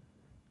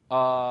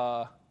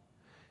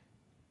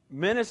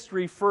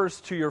 Ministry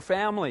first to your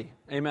family.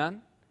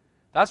 Amen?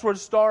 That's where it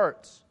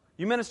starts.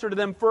 You minister to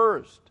them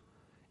first.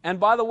 And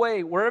by the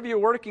way, wherever you're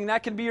working,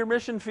 that can be your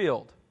mission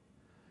field.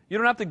 You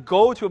don't have to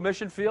go to a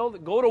mission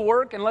field. Go to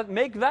work and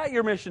make that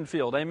your mission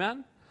field.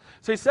 Amen?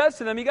 So he says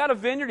to them, you got a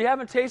vineyard, you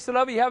haven't tasted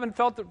of it, you haven't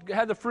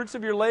had the fruits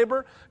of your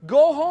labor,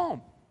 go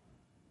home.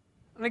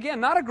 And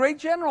again, not a great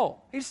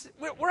general.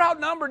 We're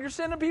outnumbered, you're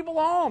sending people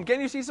home. Can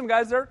you see some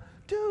guys there?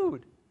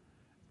 Dude,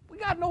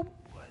 we're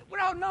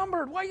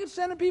outnumbered. Why are you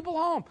sending people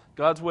home?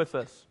 God's with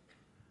us.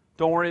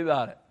 Don't worry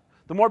about it.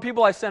 The more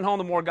people I send home,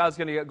 the more God's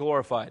going to get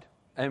glorified.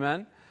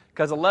 Amen?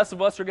 Because the less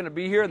of us are going to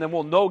be here, and then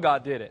we'll know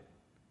God did it.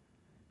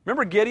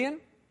 Remember Gideon?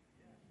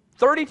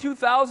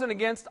 32,000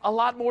 against a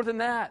lot more than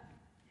that.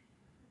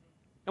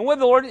 And with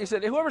the Lord, he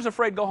said, whoever's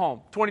afraid, go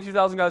home.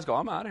 22,000 guys go,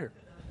 I'm out of here.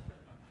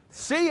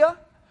 See ya.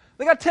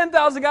 They got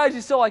 10,000 guys.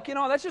 He's still like,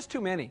 that's just too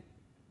many.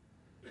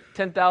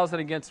 10,000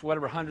 against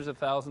whatever, hundreds of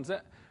thousands.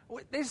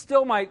 They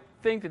still might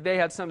think that they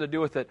had something to do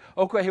with it.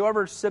 Okay,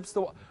 whoever sips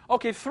the...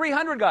 Okay,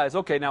 300 guys.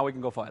 Okay, now we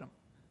can go fight them.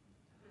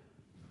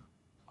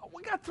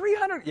 We got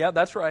 300. Yeah,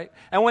 that's right.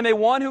 And when they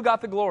won, who got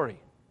the glory?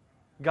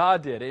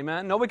 God did,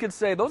 amen? Nobody could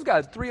say, those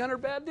guys, 300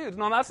 bad dudes.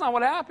 No, that's not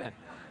what happened.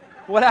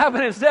 What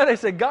happened instead, they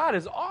said, God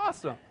is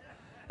awesome.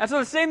 And so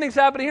the same thing's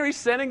happening here. He's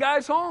sending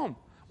guys home.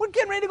 We're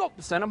getting ready to go.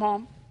 Send them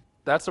home.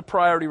 That's a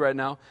priority right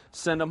now.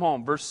 Send them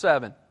home. Verse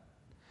 7. It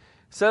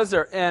says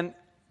there, and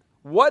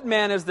what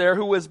man is there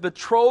who is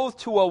betrothed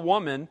to a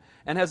woman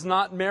and has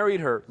not married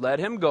her? Let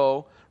him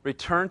go,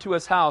 return to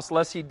his house,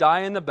 lest he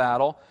die in the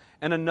battle,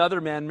 and another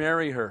man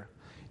marry her.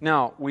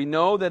 Now, we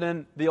know that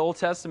in the Old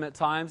Testament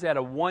times, they had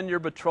a 1-year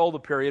betrothal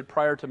period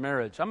prior to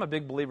marriage. I'm a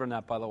big believer in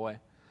that, by the way.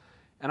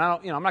 And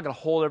I'm not going to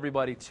hold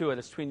everybody to it.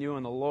 It's between you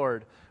and the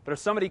Lord. But if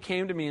somebody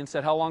came to me and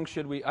said, how long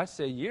should we? I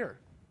say a year.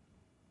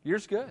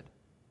 Year's good.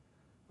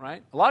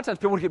 Right? A lot of times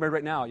people want to get married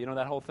right now. You know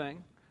that whole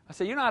thing? I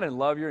say, you're not in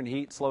love, you're in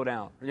heat, slow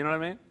down. You know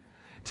what I mean?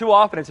 Too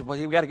often I say, well,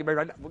 you got to get married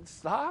right now. Well,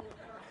 stop.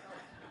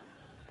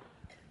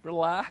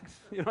 Relax.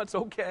 It's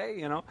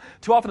okay.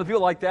 Too often the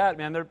people like that,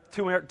 man, they're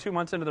 2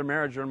 months into their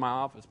marriage, they're in my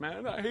office.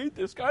 Man, I hate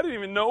this guy. I didn't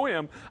even know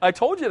him. I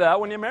told you that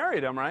when you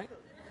married him, right?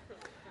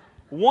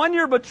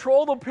 1-year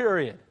betrothal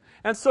period.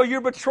 And so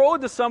you're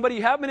betrothed to somebody,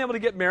 you haven't been able to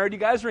get married, you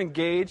guys are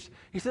engaged.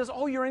 He says,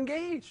 oh, you're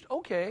engaged.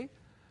 Okay.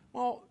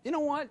 Well, you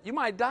know what? You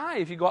might die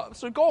if you go out.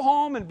 So go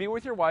home and be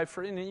with your wife.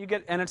 And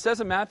it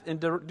says in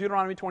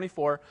Deuteronomy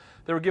 24,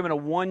 they were given a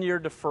 1-year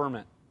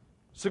deferment.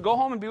 So go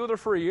home and be with her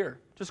for a year.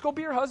 Just go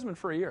be your husband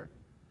for a year.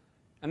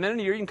 And then in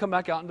a year you can come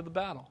back out into the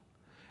battle.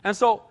 And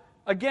so,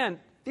 again,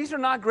 these are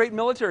not great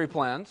military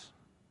plans.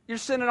 You're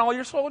sending all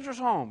your soldiers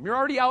home. You're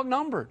already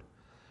outnumbered.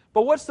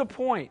 But what's the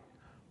point?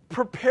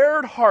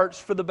 Prepared hearts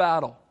for the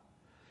battle.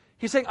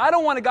 He's saying, I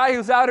don't want a guy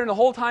who's out here and the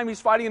whole time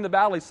he's fighting in the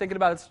battle, he's thinking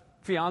about his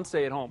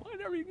fiancé at home.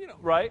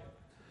 Right?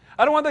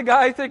 I don't want the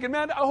guy thinking,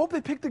 man, I hope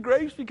they pick the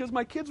grapes because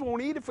my kids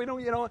won't eat if we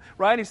don't,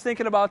 right? He's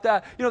thinking about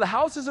that. The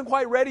house isn't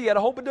quite ready yet. I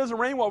hope it doesn't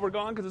rain while we're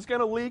gone because it's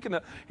going to leak. And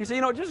he said,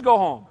 just go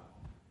home.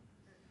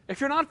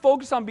 If you're not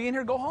focused on being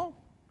here, go home.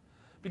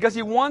 Because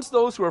he wants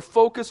those who are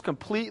focused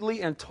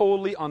completely and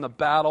totally on the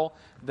battle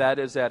that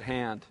is at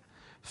hand.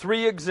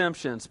 3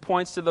 exemptions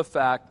points to the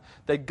fact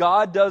that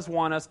God does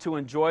want us to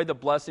enjoy the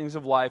blessings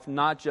of life,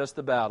 not just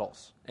the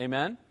battles.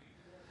 Amen?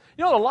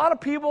 A lot of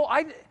people,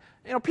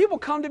 people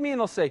come to me and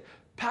they'll say,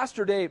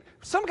 Pastor Dave,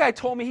 some guy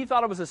told me he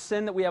thought it was a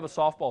sin that we have a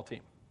softball team.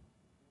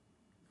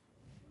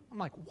 I'm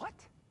like, what?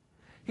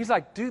 He's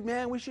like, dude,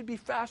 man, we should be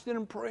fasting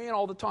and praying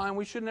all the time.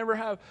 We should never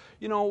have,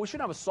 we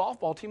shouldn't have a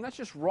softball team. That's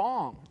just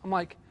wrong. I'm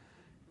like,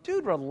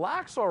 dude,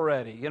 relax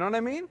already. You know what I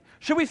mean?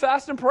 Should we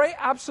fast and pray?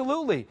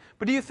 Absolutely.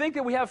 But do you think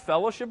that we have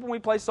fellowship when we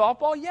play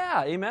softball?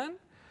 Yeah, amen?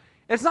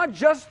 It's not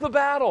just the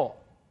battle.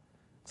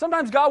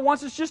 Sometimes God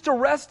wants us just to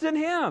rest in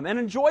Him and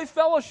enjoy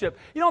fellowship.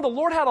 The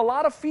Lord had a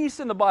lot of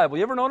feasts in the Bible.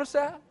 You ever notice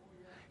that?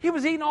 He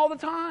was eating all the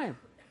time.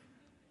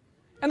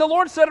 And the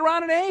Lord sat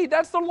around and ate.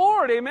 That's the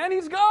Lord, amen?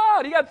 He's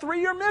God. He got a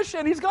 3-year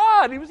mission. He's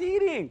God. He was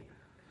eating.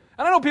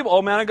 And I know people,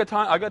 oh man, I got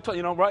time,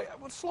 right?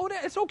 Well, slow down.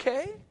 It's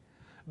okay.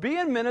 Be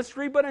in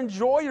ministry, but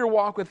enjoy your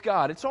walk with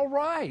God. It's all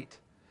right.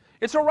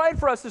 It's all right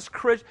for us as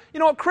Christians.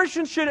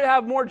 Christians should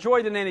have more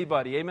joy than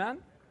anybody, amen?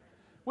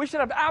 We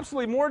should have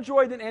absolutely more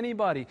joy than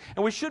anybody.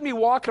 And we shouldn't be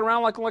walking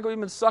around like we've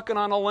been sucking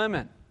on a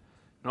lemon.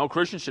 No,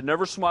 Christians should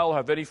never smile or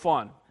have any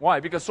fun.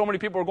 Why? Because so many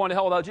people are going to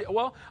hell without Jesus.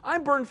 Well,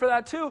 I'm burdened for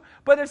that too,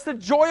 but it's the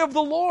joy of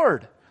the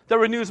Lord that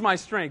renews my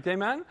strength,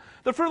 amen?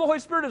 The fruit of the Holy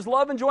Spirit is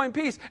love and joy and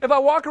peace. If I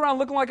walk around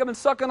looking like I've been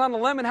sucking on a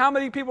lemon, how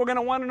many people are going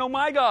to want to know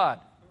my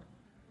God?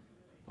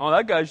 Oh,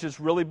 that guy's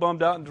just really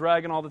bummed out and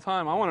dragging all the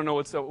time. I want to know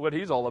what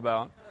he's all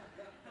about,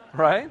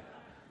 right?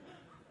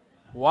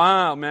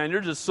 Wow, man,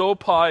 you're just so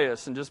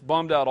pious and just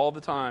bummed out all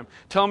the time.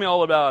 Tell me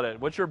all about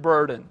it. What's your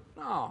burden?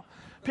 No.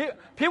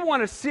 People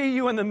want to see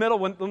you in the middle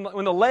when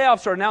the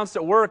layoffs are announced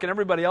at work and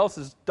everybody else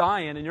is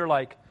dying, and you're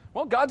like,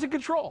 well, God's in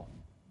control.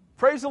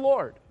 Praise the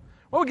Lord.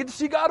 Well, we get to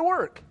see God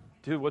work.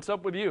 Dude, what's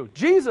up with you?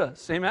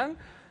 Jesus, amen?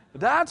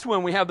 That's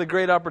when we have the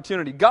great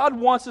opportunity. God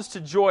wants us to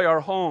enjoy our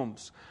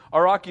homes,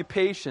 our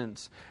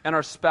occupations, and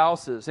our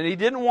spouses. And He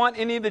didn't want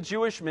any of the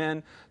Jewish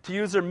men to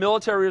use their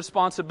military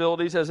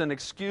responsibilities as an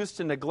excuse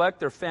to neglect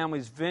their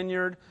family's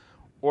vineyard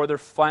or their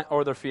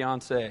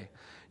fiancé.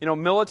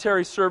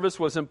 Military service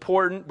was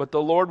important, but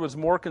the Lord was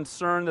more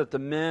concerned that the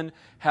men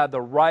had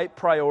the right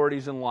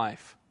priorities in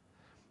life.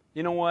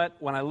 You know what?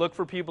 When I look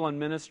for people in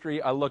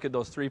ministry, I look at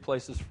those 3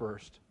 places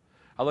first.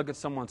 I look at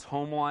someone's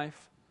home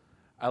life.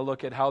 I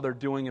look at how they're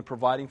doing and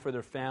providing for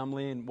their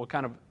family and what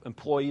kind of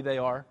employee they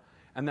are.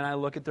 And then I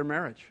look at their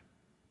marriage.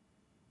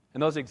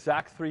 And those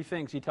exact 3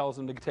 things He tells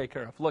them to take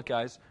care of. Look,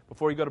 guys,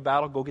 before you go to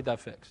battle, go get that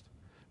fixed.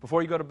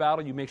 Before you go to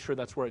battle, you make sure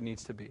that's where it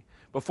needs to be.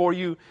 Before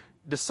you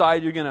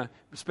decide you're going to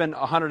spend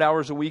 100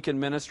 hours a week in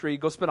ministry,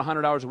 go spend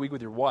 100 hours a week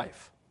with your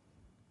wife.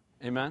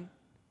 Amen?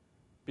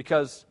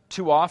 Because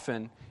too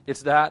often,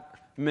 it's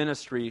that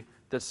ministry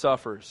that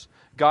suffers.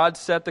 God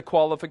set the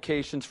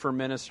qualifications for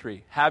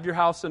ministry. Have your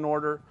house in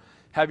order.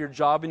 Have your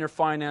job and your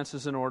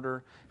finances in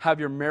order.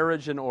 Have your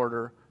marriage in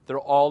order. They're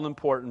all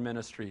important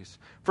ministries.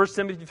 1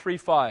 Timothy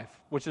 3:5,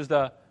 which is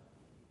the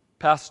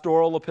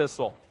pastoral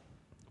epistle.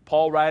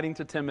 Paul writing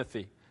to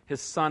Timothy,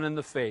 his son in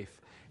the faith.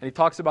 And he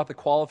talks about the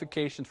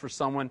qualifications for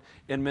someone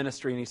in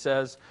ministry. And he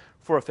says,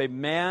 for if a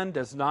man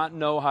does not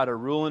know how to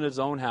rule in his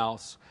own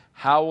house,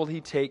 how will he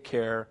take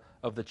care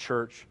of the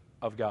church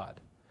of God?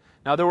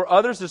 Now there were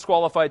others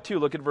disqualified too.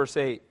 Look at verse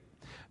 8.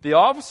 The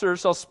officer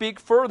shall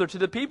speak further to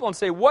the people and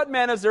say, what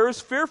man is there who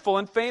is fearful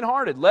and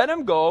faint-hearted? Let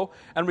him go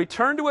and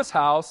return to his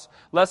house,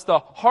 lest the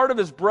heart of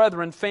his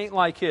brethren faint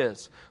like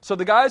his. So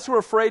the guys who are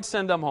afraid,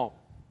 send them home.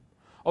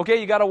 Okay,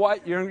 you got a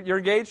wife, you're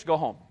engaged, go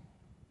home.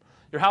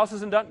 Your house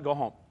isn't done, go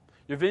home.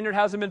 Your vineyard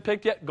hasn't been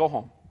picked yet, go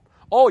home.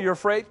 Oh, you're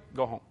afraid?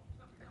 Go home.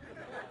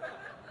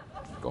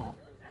 Go home.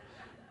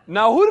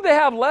 Now, who do they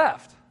have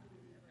left?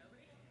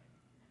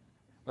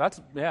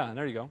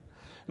 There you go.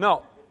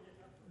 No.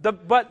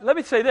 But let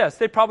me say this.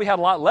 They probably had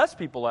a lot less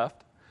people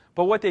left.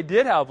 But what they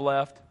did have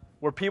left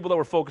were people that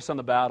were focused on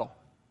the battle.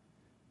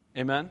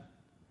 Amen?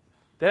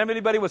 That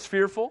anybody was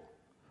fearful?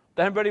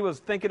 That anybody was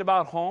thinking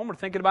about home or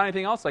thinking about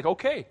anything else? Like,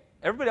 okay,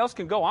 everybody else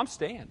can go. I'm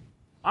staying.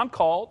 I'm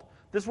called.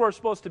 This is where it's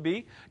supposed to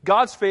be.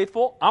 God's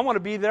faithful. I want to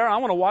be there. I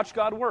want to watch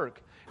God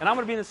work. And I'm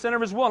going to be in the center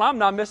of His will. And I'm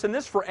not missing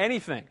this for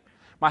anything.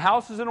 My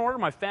house is in order.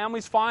 My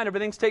family's fine.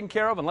 Everything's taken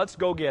care of. And let's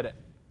go get it.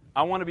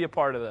 I want to be a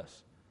part of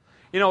this.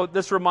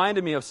 This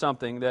reminded me of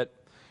something that,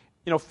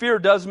 fear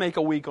does make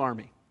a weak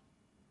army.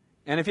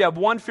 And if you have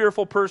one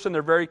fearful person,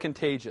 they're very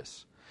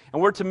contagious.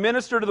 And we're to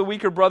minister to the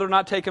weaker brother,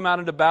 not take him out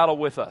into battle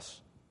with us.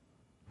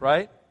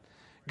 Right?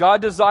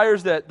 God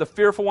desires that the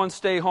fearful ones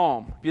stay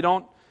home. If you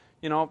don't,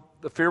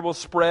 the fear will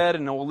spread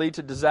and it will lead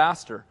to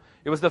disaster.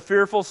 It was the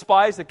fearful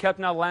spies that kept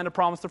them out of the land of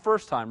promise the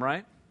first time,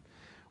 right?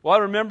 Well, I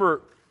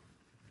remember,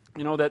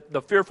 that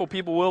the fearful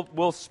people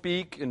will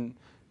speak and,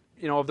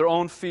 of their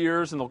own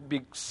fears, and they'll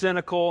be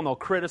cynical, and they'll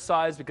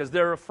criticize because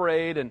they're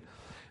afraid. And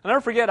I'll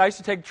never forget, I used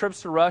to take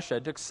trips to Russia. I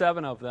took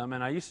 7 of them,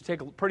 and I used to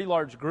take pretty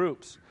large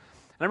groups.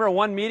 And I remember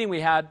one meeting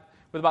we had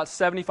with about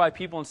 75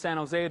 people in San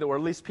Jose that were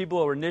at least people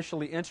who were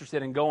initially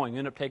interested in going. We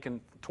ended up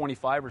taking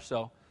 25 or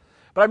so.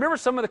 But I remember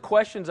some of the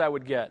questions I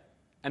would get.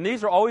 And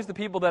these are always the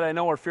people that I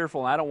know are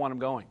fearful, and I don't want them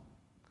going.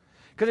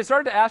 Because they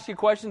started to ask you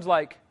questions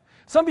like,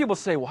 some people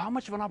say, well, how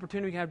much of an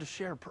opportunity do you have to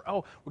share?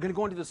 Oh, we're going to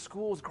go into the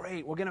schools.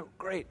 Great.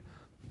 Great.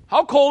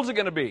 How cold is it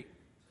going to be?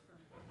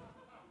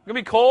 Going to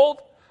be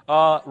cold?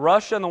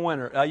 Russia in the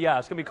winter. Yeah,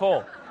 it's going to be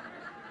cold.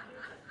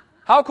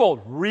 How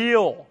cold?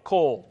 Real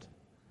cold.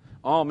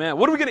 Oh, man.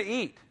 What are we going to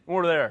eat when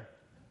we're there?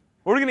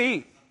 What are we going to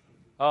eat?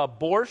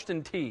 Borscht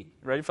and tea.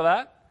 Ready for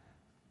that?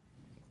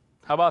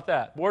 How about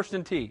that? Borscht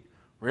and tea.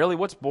 Really?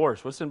 What's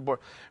borscht? What's in borscht?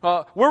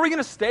 Where are we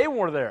going to stay when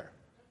we're there?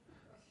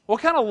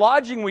 What kind of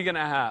lodging are we going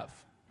to have?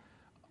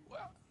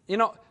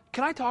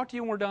 Can I talk to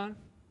you when we're done?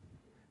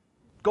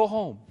 Go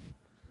home.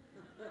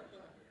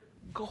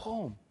 Go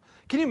home.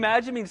 Can you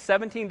imagine being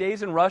 17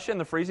 days in Russia in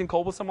the freezing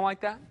cold with someone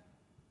like that?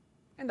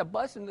 And the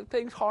bus and the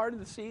thing's hard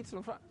and the seats.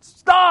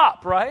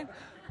 Stop, right?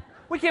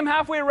 We came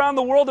halfway around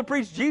the world to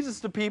preach Jesus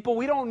to people.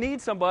 We don't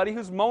need somebody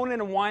who's moaning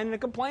and whining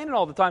and complaining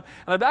all the time.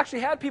 And I've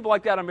actually had people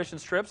like that on mission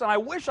trips, and I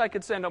wish I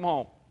could send them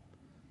home.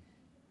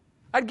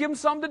 I'd give them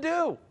something to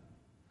do.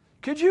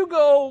 Could you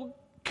go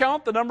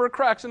count the number of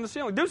cracks in the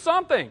ceiling? Do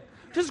something.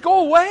 Just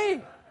go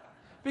away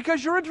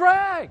because you're a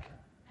drag.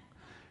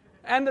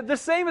 And the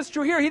same is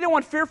true here. He didn't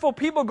want fearful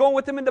people going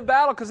with him into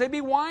battle because they'd be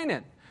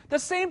whining. The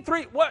same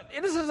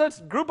this is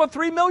a group of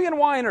 3 million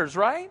whiners,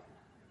 right?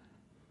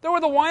 There were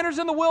the whiners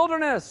in the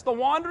wilderness, the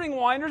wandering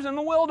whiners in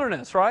the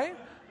wilderness, right?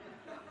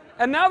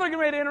 And now they're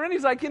getting ready to enter in.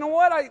 He's like, you know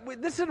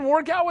what? This didn't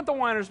work out with the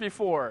whiners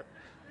before.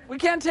 We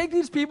can't take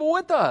these people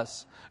with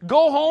us.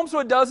 Go home so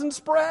it doesn't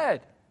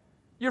spread.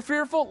 You're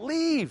fearful?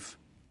 Leave.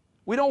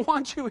 We don't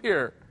want you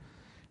here.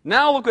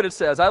 Now look what it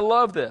says. I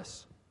love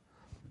this.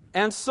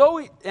 And so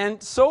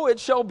it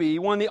shall be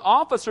when the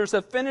officers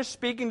have finished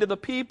speaking to the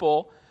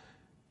people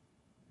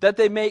that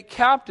they make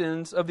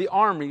captains of the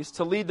armies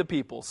to lead the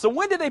people. So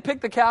when did they pick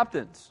the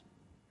captains?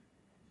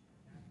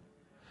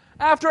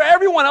 After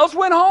everyone else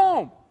went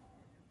home.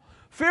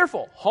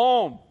 Fearful,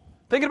 home.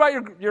 Thinking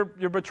about your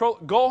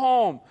betrothal, go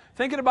home.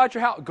 Thinking about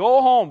your house,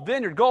 go home.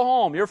 Vineyard, go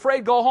home. You're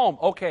afraid, go home.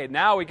 Okay,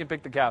 now we can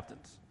pick the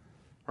captains.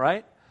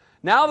 Right?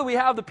 Now that we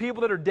have the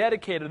people that are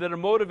dedicated, that are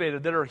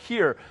motivated, that are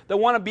here, that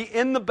want to be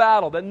in the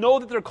battle, that know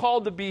that they're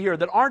called to be here,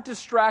 that aren't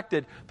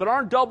distracted, that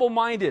aren't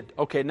double-minded,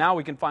 okay, now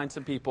we can find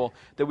some people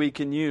that we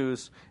can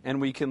use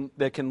and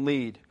that can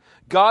lead.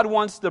 God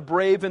wants the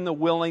brave and the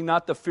willing,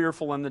 not the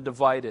fearful and the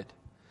divided.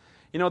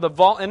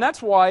 And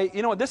that's why,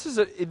 this is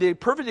the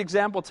perfect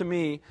example to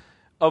me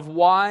of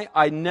why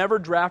I never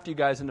draft you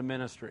guys into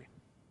ministry.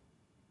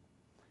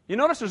 You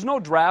notice there's no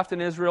draft in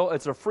Israel.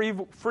 It's a free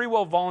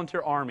will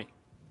volunteer army.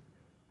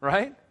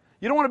 Right?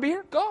 You don't want to be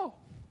here? Go.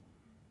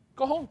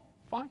 Go home.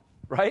 Fine.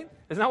 Right?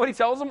 Isn't that what he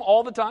tells them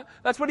all the time?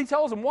 That's what he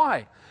tells them.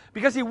 Why?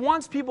 Because he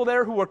wants people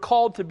there who are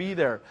called to be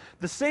there.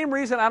 The same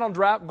reason I don't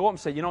go up and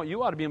say,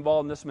 you ought to be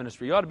involved in this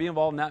ministry. You ought to be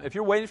involved in that. If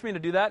you're waiting for me to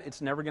do that,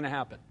 it's never going to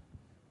happen.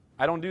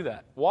 I don't do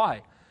that.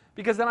 Why?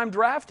 Because then I'm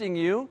drafting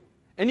you,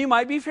 and you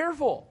might be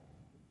fearful.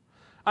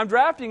 I'm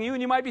drafting you,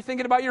 and you might be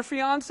thinking about your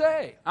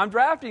fiancé. I'm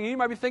drafting you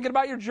might be thinking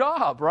about your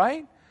job,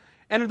 right?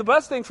 And the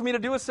best thing for me to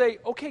do is say,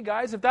 okay,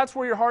 guys, if that's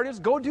where your heart is,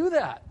 go do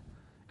that.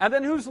 And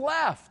then who's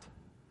left?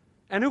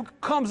 And who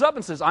comes up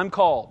and says, I'm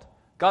called.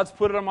 God's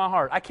put it on my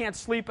heart. I can't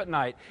sleep at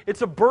night.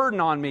 It's a burden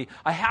on me.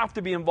 I have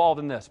to be involved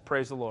in this.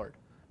 Praise the Lord.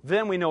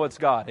 Then we know it's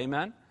God.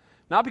 Amen?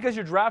 Not because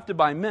you're drafted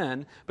by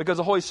men, because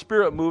the Holy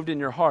Spirit moved in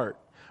your heart.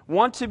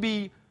 Want to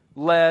be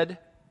led,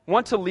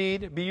 want to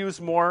lead, be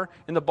used more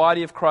in the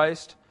body of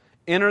Christ,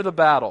 enter the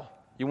battle.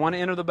 You want to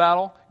enter the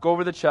battle? Go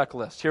over the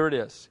checklist. Here it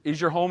is.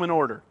 Is your home in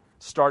order?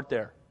 Start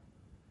there.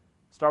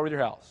 Start with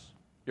your house.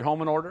 Your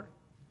home in order?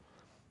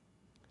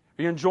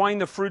 Are you enjoying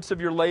the fruits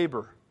of your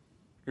labor,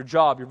 your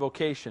job, your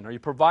vocation? Are you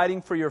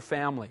providing for your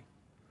family?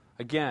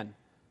 Again,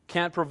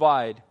 can't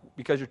provide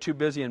because you're too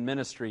busy in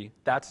ministry.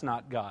 That's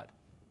not God.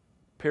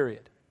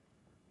 Period.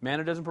 Man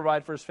who doesn't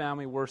provide for his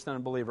family, worse than a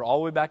believer. All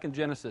the way back in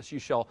Genesis, you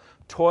shall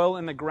toil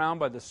in the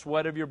ground by the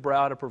sweat of your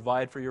brow to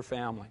provide for your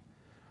family.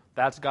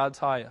 That's God's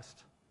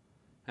highest.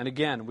 And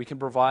again, we can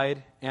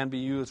provide and be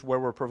used where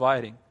we're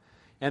providing.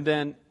 And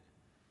then,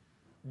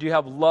 do you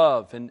have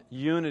love and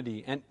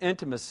unity and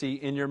intimacy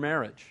in your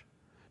marriage?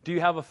 Do you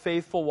have a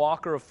faithful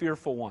walk or a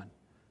fearful one?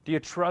 Do you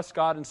trust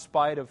God in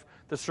spite of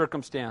the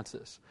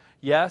circumstances?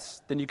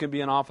 Yes, then you can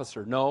be an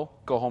officer. No,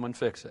 go home and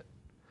fix it.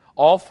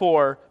 All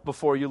 4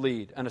 before you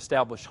lead. An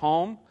established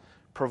home,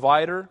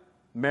 provider,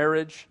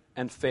 marriage,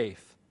 and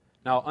faith.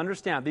 Now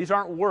understand, these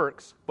aren't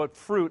works, but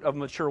fruit of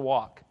mature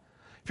walk.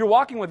 If you're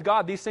walking with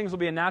God, these things will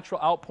be a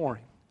natural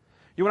outpouring.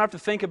 You won't have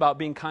to think about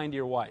being kind to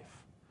your wife.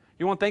 You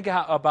You won't think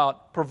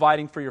about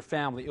providing for your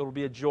family. It will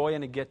be a joy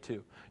and a get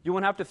to. You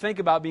won't have to think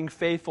about being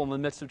faithful in the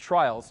midst of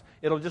trials.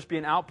 It'll just be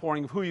an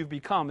outpouring of who you've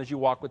become as you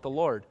walk with the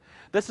Lord.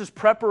 This is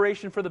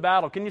preparation for the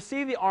battle. Can you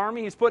see the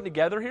army He's putting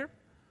together here?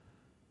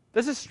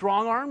 This is a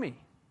strong army.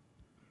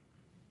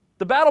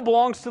 The battle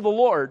belongs to the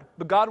Lord,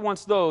 but God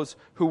wants those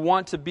who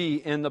want to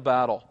be in the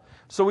battle.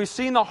 So we've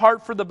seen the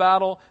heart for the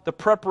battle, the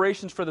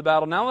preparations for the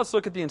battle. Now let's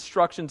look at the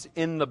instructions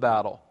in the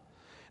battle.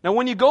 Now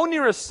when you go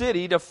near a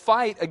city to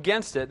fight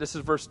against it, this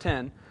is verse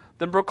 10,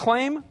 then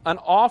proclaim an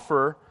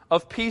offer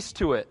of peace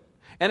to it.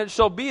 And it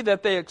shall be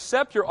that they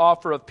accept your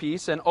offer of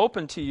peace and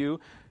open to you,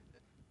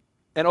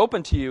 then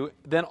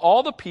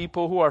all the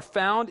people who are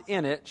found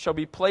in it shall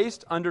be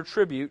placed under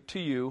tribute to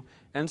you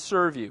and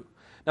serve you.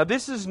 Now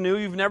this is new.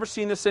 You've never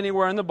seen this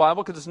anywhere in the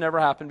Bible because it's never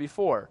happened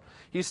before.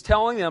 He's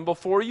telling them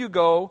before you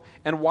go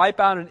and wipe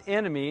out an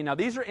enemy. Now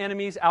these are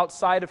enemies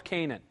outside of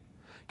Canaan.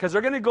 Because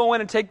they're going to go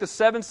in and take the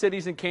 7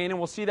 cities in Canaan.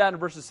 We'll see that in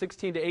verses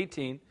 16 to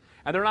 18.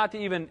 And they're not to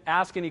even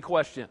ask any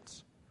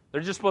questions.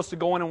 They're just supposed to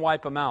go in and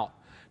wipe them out.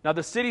 Now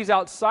the cities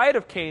outside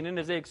of Canaan,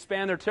 as they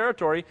expand their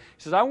territory,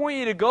 He says, I want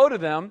you to go to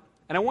them,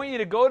 and I want you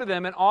to go to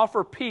them and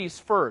offer peace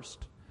first.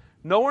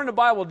 Nowhere in the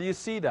Bible do you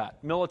see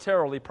that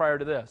militarily prior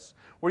to this,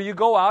 where you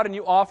go out and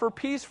you offer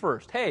peace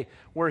first. Hey,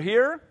 we're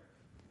here.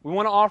 We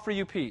want to offer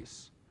you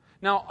peace.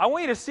 Now, I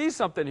want you to see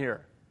something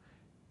here.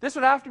 This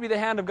would have to be the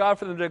hand of God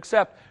for them to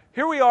accept.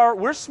 Here we are.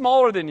 We're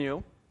smaller than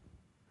you.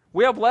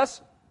 We have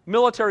less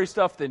military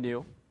stuff than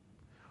you.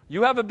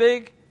 You have a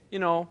big,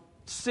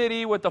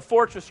 city with a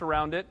fortress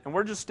around it, and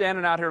we're just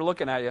standing out here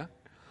looking at you.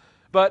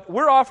 But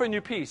we're offering you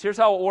peace. Here's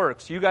how it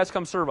works. You guys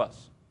come serve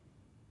us.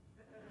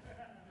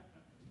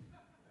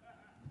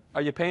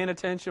 Are you paying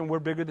attention? We're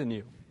bigger than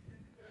you.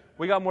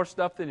 We got more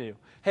stuff than you.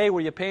 Hey,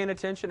 were you paying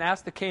attention?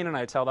 Ask the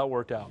Canaanites how that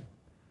worked out.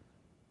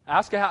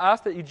 Ask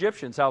the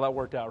Egyptians how that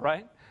worked out,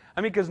 right?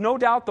 Because no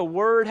doubt the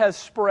word has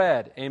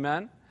spread.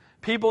 Amen?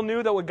 People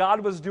knew that what God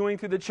was doing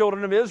through the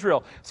children of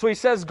Israel. So He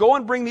says, go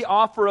and bring the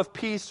offer of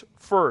peace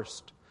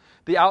first.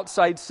 The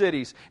outside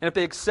cities. And if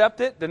they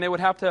accept it, then they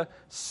would have to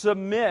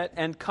submit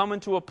and come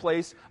into a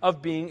place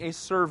of being a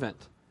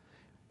servant.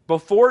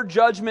 Before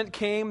judgment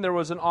came, there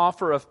was an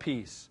offer of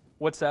peace.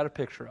 What's that a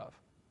picture of?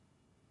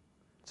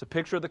 It's a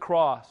picture of the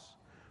cross.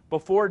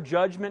 Before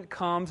judgment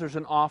comes, there's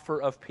an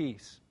offer of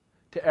peace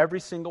to every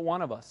single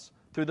one of us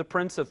through the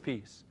Prince of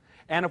Peace.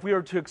 And if we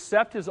are to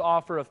accept His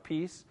offer of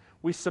peace,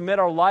 we submit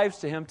our lives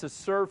to Him to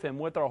serve Him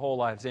with our whole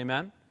lives.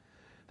 Amen?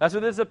 That's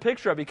what this is a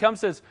picture of. He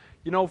comes and says,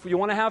 if you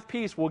want to have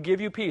peace, we'll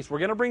give you peace. We're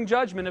going to bring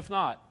judgment if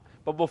not.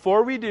 But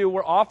before we do,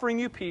 we're offering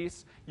you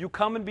peace. You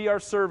come and be our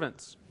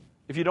servants.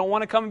 If you don't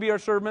want to come and be our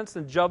servants,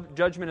 then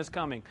judgment is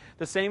coming.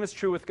 The same is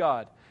true with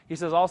God. He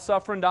says, I'll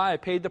suffer and die. I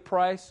paid the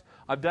price.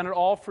 I've done it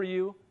all for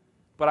you.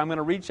 But I'm going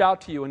to reach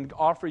out to you and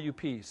offer you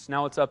peace.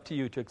 Now it's up to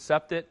you to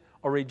accept it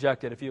or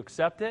reject it. If you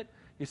accept it,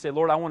 you say,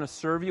 Lord, I want to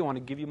serve you. I want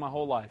to give you my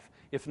whole life.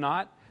 If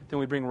not, then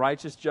we bring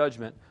righteous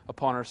judgment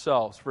upon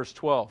ourselves. Verse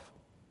 12.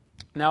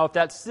 Now, if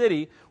that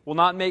city will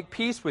not make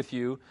peace with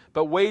you,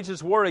 but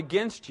wages war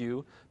against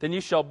you, then you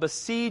shall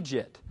besiege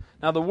it.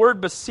 Now, the word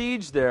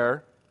besiege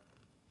there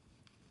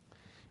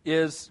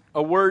is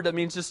a word that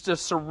means just to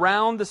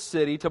surround the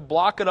city, to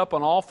block it up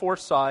on all 4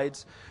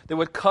 sides. They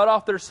would cut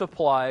off their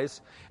supplies,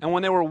 and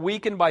when they were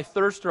weakened by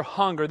thirst or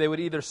hunger, they would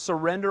either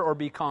surrender or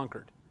be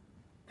conquered.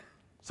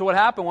 So what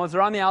happened was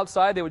they're on the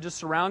outside, they would just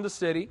surround the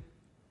city,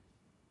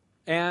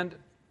 and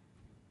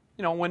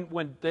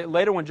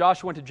later when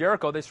Joshua went to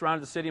Jericho, they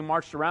surrounded the city and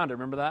marched around it.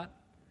 Remember that?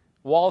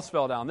 Walls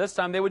fell down. This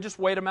time they would just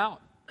wait them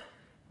out.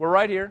 We're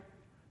right here.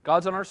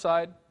 God's on our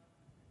side.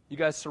 You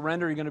guys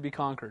surrender, you're going to be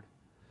conquered.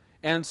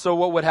 And so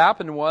what would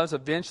happen was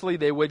eventually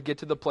they would get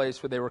to the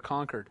place where they were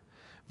conquered.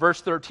 Verse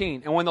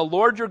 13, and when the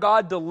Lord your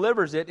God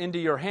delivers it into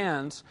your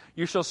hands,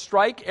 you shall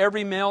strike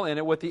every male in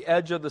it with the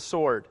edge of the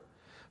sword.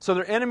 So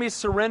their enemies'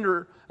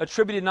 surrender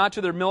attributed not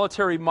to their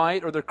military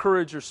might or their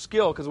courage or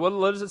skill, because what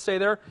does it say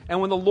there? And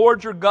when the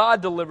Lord your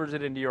God delivers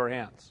it into your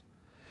hands.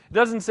 It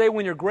doesn't say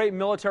when your great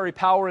military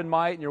power and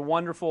might and your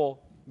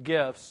wonderful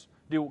gifts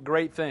do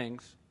great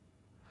things.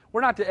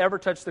 We're not to ever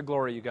touch the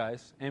glory, you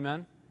guys.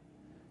 Amen?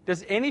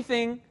 Does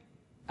anything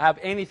have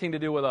anything to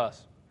do with us?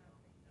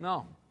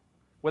 No.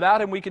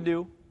 Without Him we can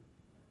do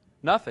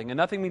nothing, and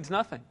nothing means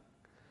nothing.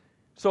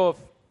 So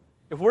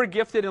if we're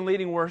gifted in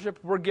leading worship,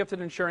 if we're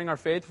gifted in sharing our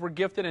faith, if we're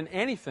gifted in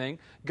anything,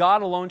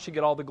 God alone should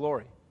get all the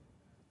glory.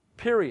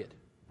 Period.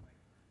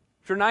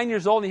 If you're 9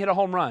 years old and you hit a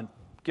home run,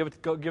 give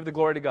the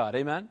glory to God.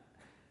 Amen?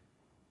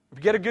 If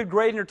you get a good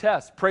grade in your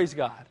test, praise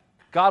God.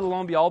 God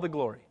alone be all the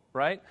glory,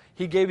 right?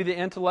 He gave you the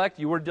intellect.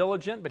 You were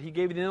diligent, but He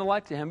gave you the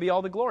intellect. To Him be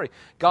all the glory.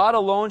 God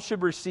alone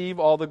should receive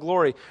all the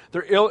glory.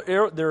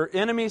 Their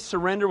enemy's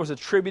surrender was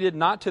attributed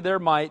not to their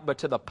might, but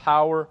to the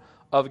power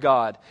of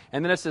God.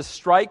 And then it says,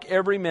 strike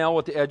every male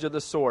with the edge of the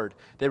sword.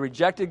 They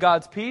rejected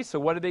God's peace, so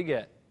what did they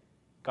get?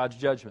 God's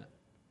judgment.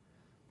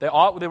 They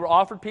were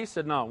offered peace,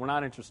 said, no, we're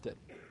not interested.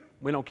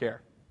 We don't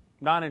care.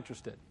 Not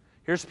interested.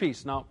 Here's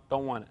peace. No,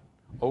 don't want it.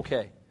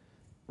 Okay.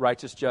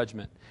 righteous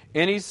judgment.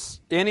 Any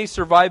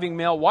surviving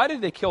male, why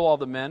did they kill all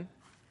the men?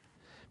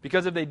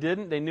 Because if they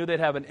didn't, they knew they'd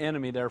have an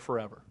enemy there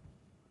forever.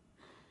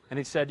 And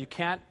he said, you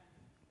can't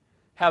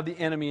have the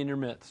enemy in your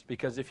midst,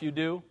 because if you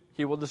do,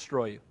 he will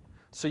destroy you.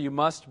 So you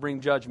must bring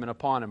judgment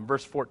upon him.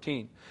 Verse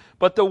 14.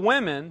 But the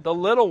women, the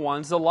little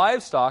ones, the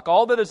livestock,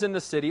 all that is in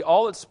the city,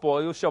 all its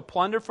spoil, you shall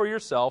plunder for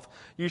yourself.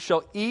 You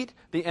shall eat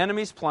the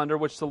enemy's plunder,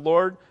 which the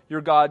Lord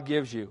your God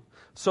gives you.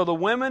 So the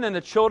women and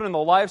the children and the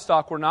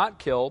livestock were not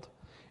killed,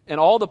 and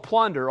all the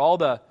plunder, all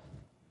the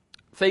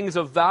things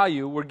of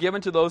value were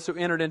given to those who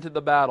entered into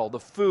the battle. The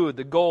food,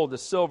 the gold, the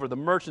silver, the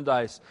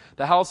merchandise,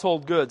 the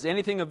household goods,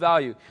 anything of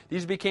value.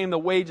 These became the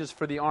wages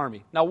for the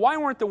army. Now, why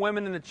weren't the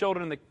women and the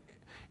children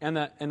and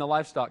the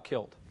livestock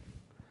killed?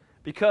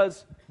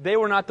 Because they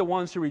were not the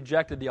ones who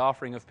rejected the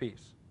offering of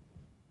peace.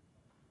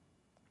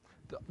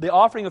 The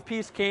offering of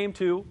peace came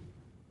to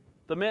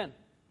the men.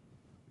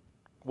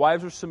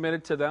 Wives were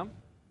submitted to them.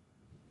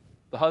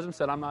 The husband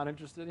said, I'm not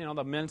interested.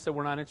 The men said,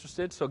 we're not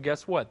interested. So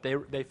guess what?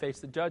 They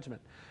faced the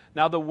judgment.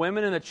 Now the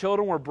women and the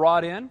children were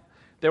brought in.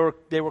 They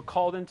were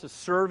called in to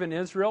serve in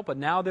Israel, but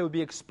now they would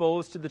be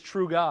exposed to the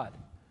true God,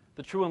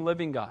 the true and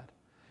living God.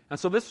 And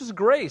so this was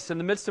grace in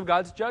the midst of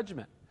God's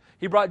judgment.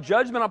 He brought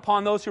judgment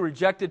upon those who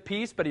rejected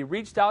peace, but he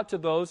reached out to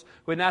those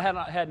who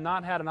had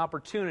not had an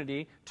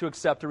opportunity to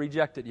accept or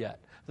reject it yet.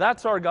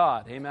 That's our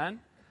God, amen?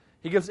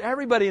 He gives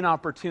everybody an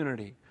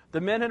opportunity. The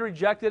men had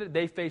rejected it,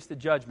 they faced the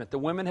judgment. The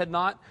women had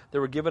not. They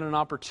were given an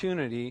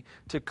opportunity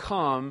to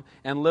come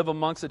and live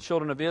amongst the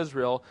children of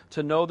Israel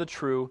to know the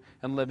true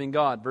and living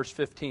God. Verse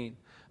 15.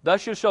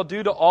 Thus you shall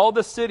do to all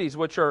the cities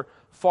which are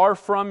far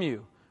from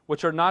you,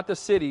 which are not the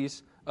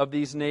cities of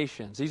these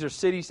nations. These are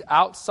cities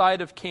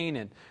outside of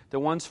Canaan, the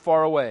ones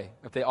far away.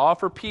 If they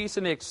offer peace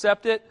and they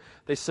accept it,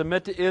 they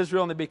submit to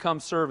Israel and they become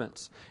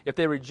servants. If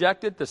they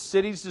reject it, the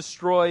city's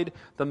destroyed,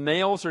 the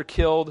males are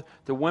killed,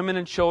 the women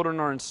and children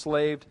are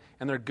enslaved,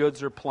 and their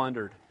goods are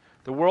plundered.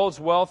 The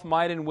world's wealth,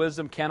 might, and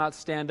wisdom cannot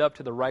stand up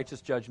to the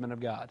righteous judgment of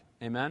God.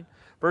 Amen?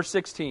 Verse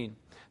 16,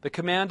 the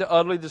command to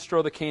utterly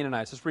destroy the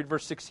Canaanites. Let's read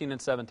verse 16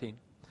 and 17.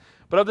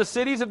 But of the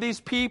cities of these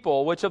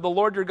people, which of the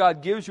Lord your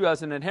God gives you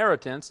as an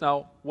inheritance,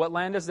 now what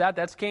land is that?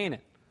 That's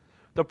Canaan.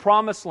 The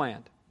promised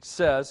land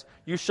says,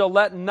 you shall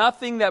let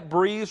nothing that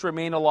breathes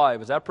remain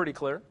alive. Is that pretty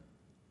clear?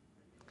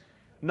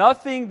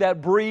 Nothing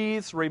that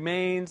breathes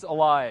remains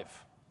alive.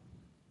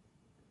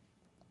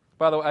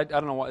 By the way, I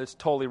don't know what, it's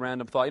totally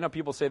random thought.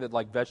 People say that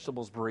like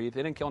vegetables breathe.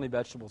 They didn't kill any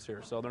vegetables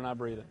here, so they're not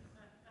breathing.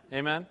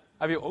 Amen?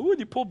 When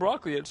you pull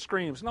broccoli, it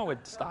screams. No,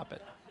 stop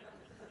it.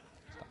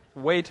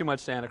 Way too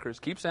much Santa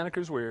Cruz. Keep Santa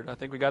Cruz weird. I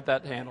think we got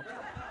that handled.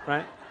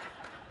 Right?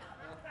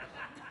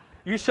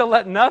 You shall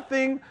let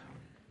nothing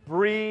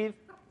breathe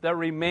that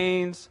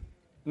remains,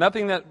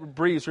 nothing that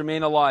breathes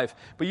remain alive.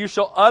 But you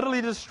shall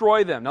utterly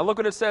destroy them. Now look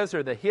what it says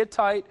here. The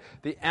Hittite,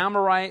 the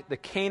Amorite, the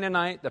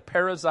Canaanite, the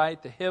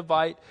Perizzite, the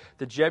Hivite,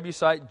 the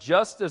Jebusite,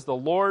 just as the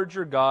Lord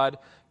your God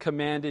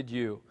commanded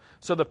you.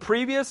 So the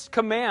previous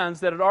commands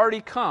that had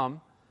already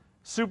come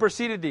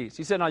superseded these.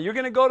 He said, now you're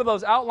going to go to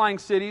those outlying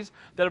cities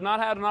that have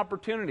not had an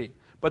opportunity.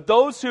 But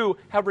those who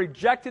have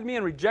rejected me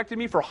and rejected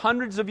me for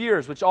hundreds of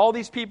years, which all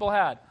these people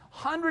had,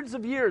 hundreds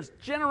of years,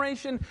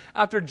 generation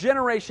after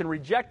generation,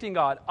 rejecting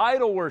God,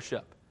 idol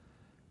worship,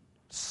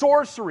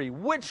 sorcery,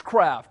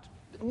 witchcraft,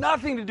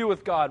 nothing to do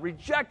with God,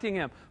 rejecting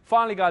Him.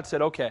 Finally, God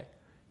said, okay,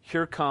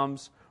 here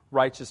comes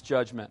righteous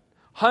judgment.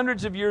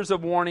 Hundreds of years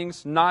of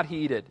warnings not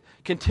heeded.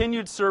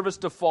 Continued service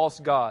to false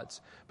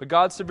gods. But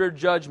God's severe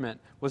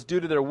judgment was due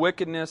to their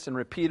wickedness and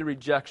repeated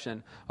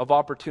rejection of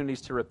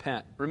opportunities to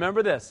repent.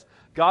 Remember this.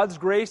 God's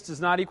grace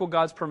does not equal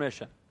God's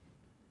permission.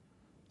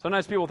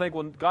 Sometimes people think,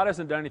 well, God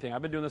hasn't done anything.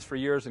 I've been doing this for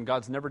years and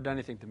God's never done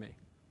anything to me.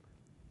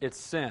 It's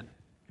sin.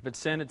 If it's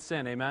sin, it's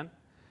sin. Amen?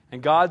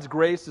 And God's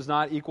grace does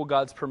not equal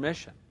God's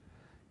permission.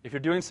 If you're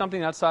doing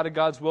something outside of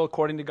God's will,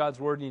 according to God's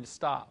word, you need to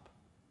stop.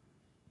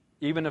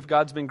 Even if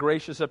God's been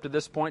gracious up to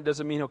this point,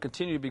 doesn't mean He'll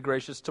continue to be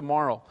gracious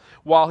tomorrow.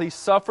 While He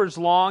suffers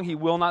long, He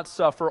will not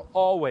suffer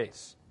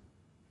always.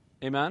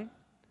 Amen?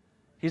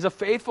 He's a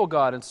faithful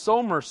God and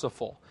so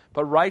merciful,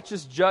 but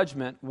righteous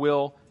judgment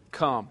will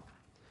come.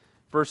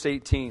 Verse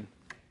 18.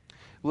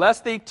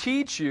 Lest they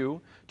teach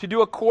you to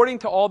do according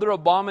to all their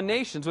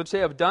abominations which they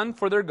have done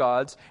for their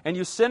gods, and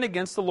you sin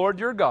against the Lord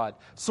your God.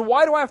 So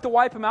why do I have to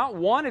wipe them out?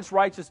 One, it's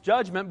righteous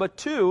judgment, but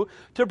two,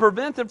 to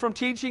prevent them from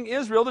teaching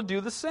Israel to do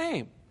the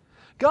same.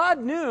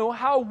 God knew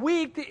how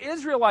weak the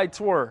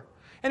Israelites were.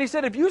 And He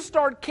said, if you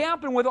start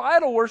camping with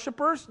idol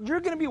worshipers, you're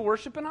going to be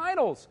worshiping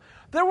idols.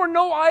 There were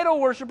no idol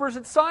worshipers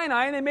at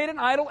Sinai, and they made an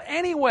idol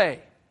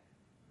anyway.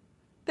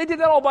 They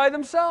did that all by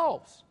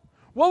themselves.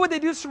 What would they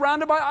do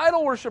surrounded by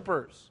idol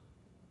worshipers?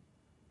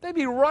 They'd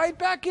be right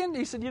back in.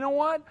 He said, you know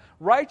what?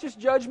 Righteous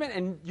judgment,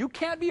 and you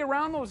can't be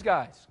around those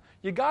guys.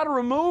 You got to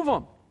remove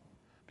them.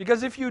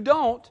 Because if you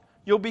don't,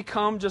 you'll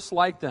become just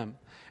like them.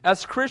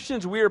 As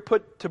Christians, we are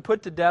put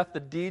to death the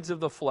deeds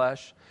of the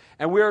flesh,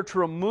 and we are to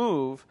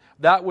remove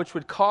that which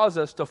would cause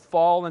us to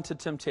fall into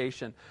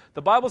temptation.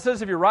 The Bible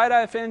says if your right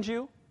eye offends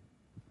you,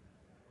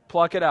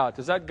 pluck it out.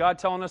 Is that God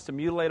telling us to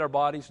mutilate our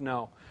bodies?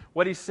 No.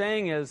 What He's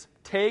saying is,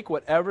 take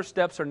whatever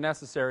steps are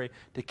necessary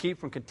to keep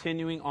from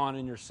continuing on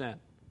in your sin.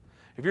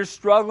 If you're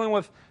struggling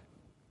with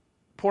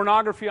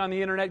pornography on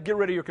the internet, get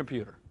rid of your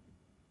computer.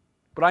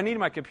 But I need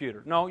my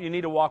computer. No, you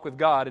need to walk with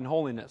God in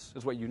holiness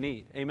is what you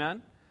need.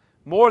 Amen?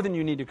 More than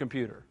you need a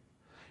computer.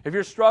 If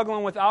you're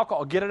struggling with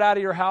alcohol, get it out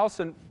of your house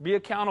and be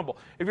accountable.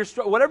 If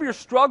you're whatever you're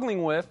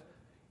struggling with,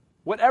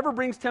 whatever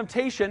brings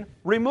temptation,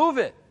 remove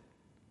it.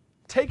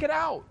 Take it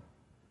out.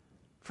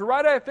 If your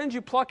right eye offends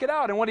you, pluck it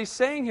out. And what He's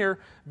saying here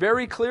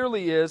very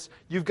clearly is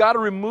you've got to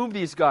remove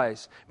these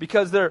guys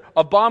because their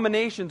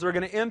abominations are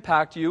going to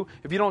impact you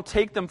if you don't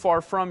take them far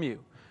from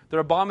you.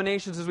 Their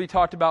abominations, as we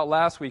talked about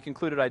last week,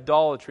 included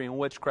idolatry and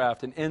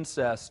witchcraft and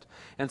incest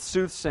and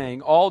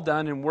soothsaying, all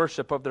done in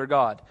worship of their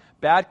God.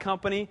 Bad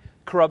company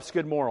corrupts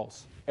good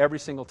morals every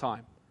single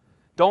time.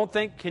 Don't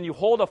think, can you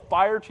hold a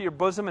fire to your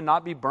bosom and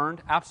not be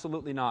burned?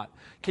 Absolutely not.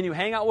 Can you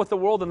hang out with the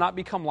world and not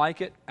become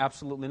like it?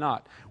 Absolutely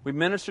not. We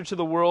minister to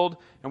the world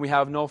and we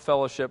have no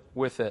fellowship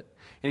with it.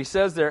 And He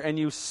says there, and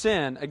you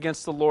sin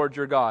against the Lord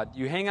your God.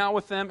 You hang out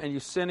with them and you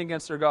sin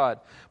against their God.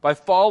 By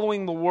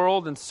following the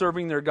world and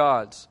serving their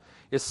gods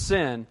is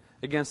sin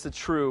against the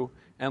true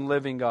and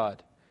living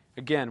God.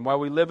 Again, while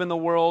we live in the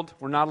world,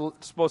 we're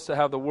not supposed to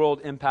have the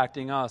world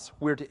impacting us.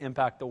 We're to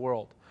impact the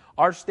world.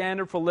 Our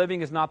standard for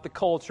living is not the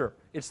culture.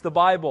 It's the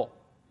Bible.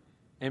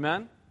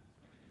 Amen?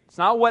 It's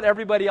not what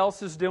everybody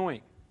else is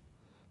doing.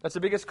 That's the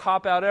biggest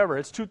cop-out ever.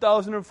 It's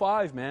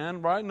 2005,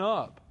 man. Brighten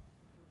up.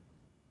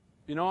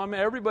 You know, I mean,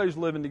 everybody's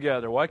living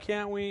together. Why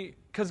can't we?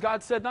 Because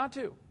God said not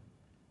to.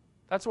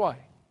 That's why.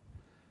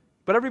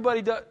 But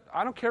everybody does.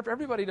 I don't care if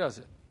everybody does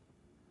it.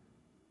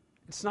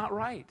 It's not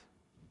right.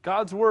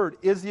 God's Word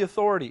is the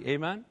authority.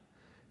 Amen?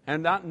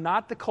 And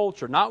not the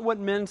culture. Not what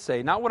men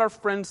say. Not what our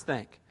friends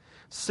think.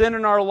 Sin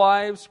in our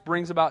lives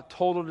brings about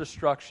total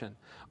destruction.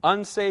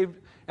 Unsaved,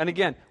 and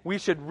again, we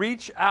should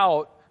reach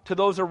out to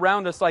those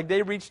around us like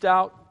they reached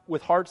out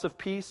with hearts of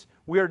peace.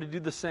 We are to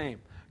do the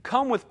same.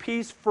 Come with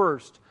peace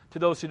first to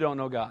those who don't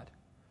know God.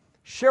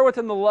 Share with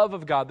them the love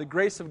of God, the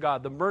grace of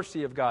God, the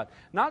mercy of God.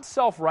 Not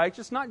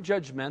self-righteous, not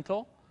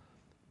judgmental.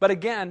 But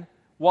again,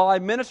 while I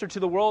minister to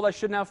the world, I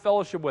shouldn't have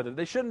fellowship with it.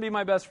 They shouldn't be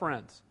my best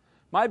friends.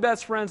 My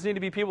best friends need to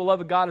be people who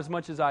love God as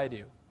much as I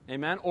do.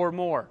 Amen? Or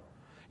more.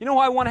 You know who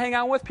I want to hang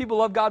out with? People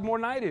who love God more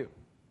than I do.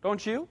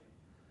 Don't you?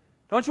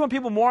 Don't you want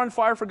people more on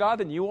fire for God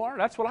than you are?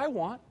 That's what I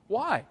want.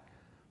 Why?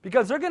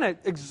 Because they're going to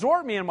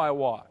exhort me in my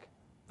walk.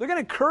 They're going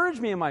to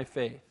encourage me in my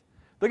faith.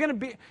 They're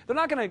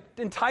not going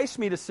to entice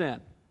me to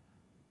sin.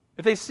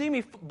 If they see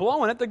me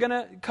blowing it, they're going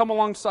to come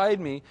alongside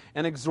me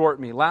and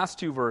exhort me. Last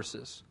two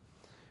verses.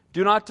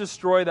 Do not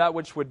destroy that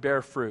which would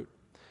bear fruit.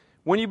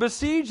 When you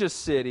besiege a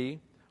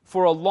city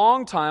for a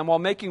long time while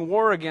making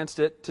war against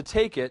it to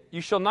take it,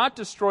 you shall not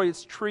destroy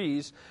its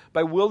trees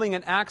by wielding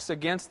an axe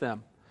against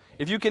them.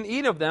 If you can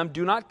eat of them,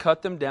 do not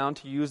cut them down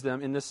to use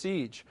them in the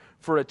siege.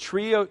 For a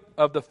tree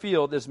of the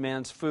field is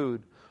man's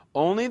food.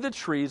 Only the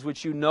trees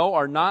which you know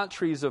are not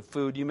trees of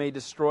food you may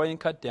destroy and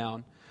cut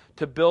down,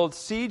 to build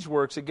siege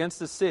works against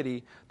the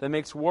city that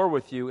makes war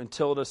with you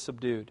until it is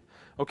subdued.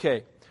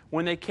 Okay,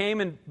 when they came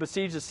and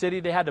besieged the city,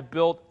 they had to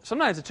build,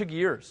 sometimes it took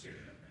years.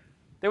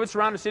 They would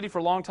surround a city for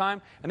a long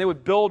time, and they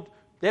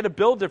had to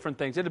build different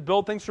things. They had to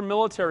build things for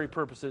military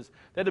purposes.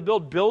 They had to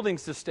build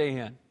buildings to stay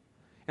in.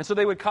 And so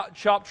they would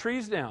chop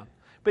trees down.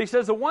 But he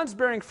says the ones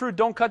bearing fruit,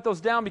 don't cut those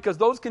down because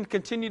those can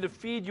continue to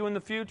feed you in the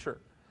future.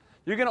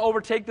 You're going to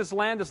overtake this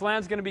land. This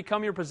land's going to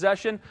become your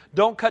possession.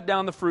 Don't cut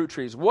down the fruit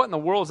trees. What in the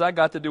world has that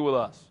got to do with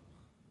us?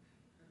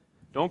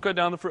 Don't cut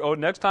down the fruit. Oh,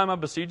 next time I'm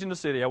besieging the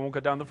city, I won't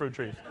cut down the fruit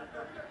trees.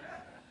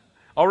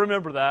 I'll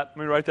remember that. Let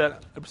me write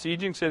that. A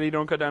besieging city,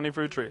 don't cut down any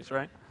fruit trees,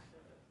 right?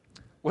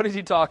 What is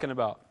he talking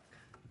about?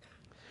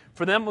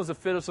 For them it was a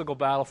physical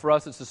battle. For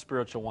us, it's a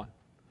spiritual one.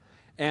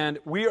 And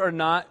we are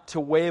not to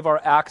wave our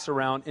axe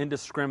around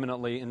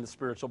indiscriminately in the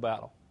spiritual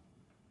battle.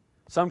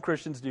 Some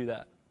Christians do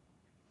that.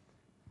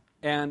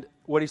 And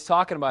what he's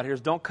talking about here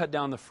is don't cut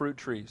down the fruit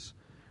trees,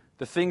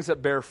 the things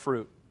that bear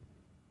fruit.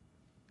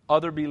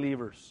 Other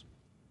believers,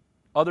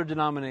 other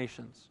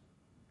denominations,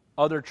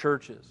 other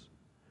churches.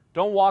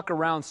 Don't walk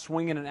around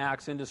swinging an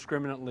axe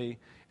indiscriminately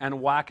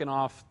and whacking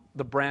off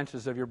the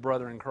branches of your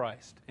brother in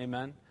Christ.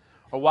 Amen?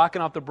 Or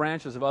whacking off the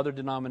branches of other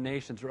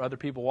denominations or other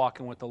people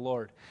walking with the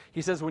Lord.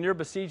 He says when you're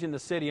besieging the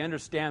city,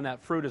 understand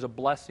that fruit is a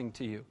blessing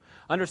to you.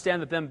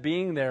 Understand that them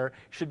being there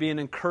should be an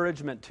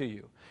encouragement to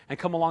you and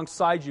come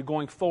alongside you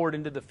going forward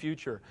into the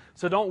future.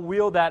 So don't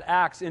wield that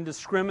axe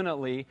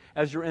indiscriminately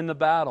as you're in the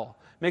battle.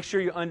 Make sure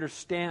you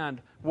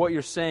understand what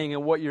you're saying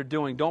and what you're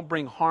doing. Don't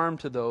bring harm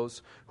to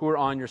those who are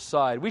on your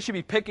side. We should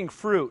be picking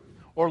fruit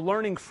or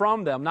learning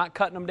from them, not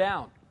cutting them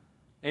down.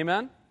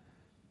 Amen?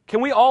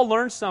 Can we all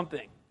learn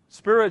something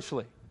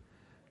spiritually?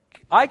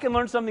 I can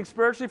learn something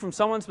spiritually from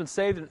someone who's been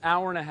saved in an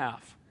hour and a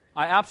half.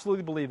 I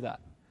absolutely believe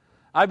that.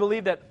 I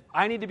believe that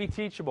I need to be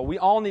teachable. We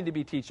all need to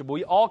be teachable.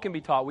 We all can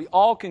be taught. We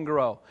all can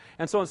grow.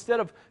 And so instead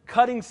of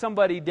cutting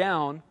somebody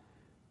down,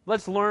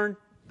 let's learn,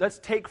 let's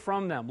take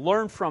from them,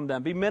 learn from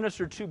them, be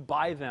ministered to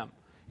by them.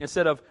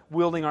 instead of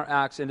wielding our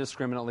axe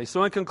indiscriminately.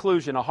 So in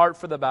conclusion, a heart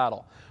for the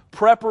battle.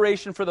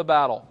 Preparation for the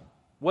battle.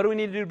 What do we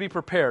need to do to be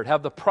prepared?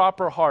 Have the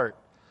proper heart,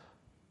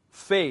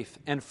 faith,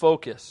 and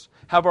focus.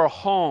 Have our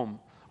home,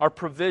 our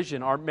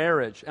provision, our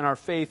marriage, and our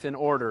faith in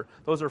order.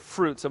 Those are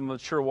fruits of a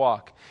mature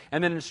walk.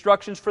 And then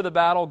instructions for the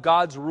battle,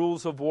 God's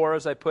rules of war,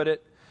 as I put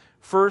it.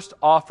 First,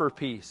 offer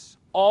peace.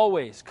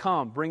 Always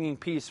come bringing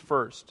peace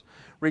first.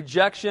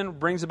 Rejection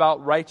brings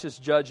about righteous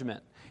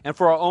judgment. And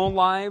for our own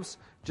lives,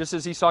 just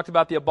as he talked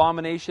about the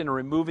abomination and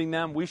removing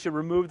them, we should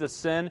remove the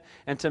sin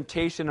and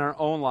temptation in our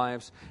own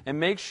lives and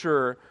make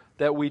sure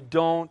that we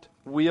don't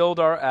wield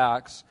our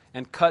axe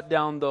and cut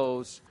down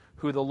those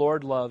who the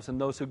Lord loves and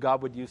those who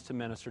God would use to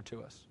minister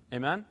to us.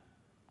 Amen?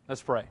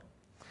 Let's pray.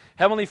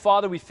 Heavenly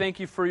Father, we thank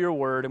you for your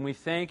word, and we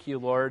thank you,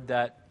 Lord,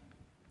 that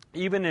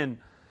even in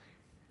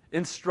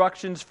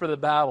instructions for the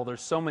battle,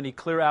 there's so many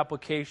clear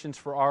applications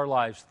for our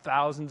lives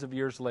thousands of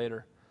years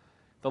later.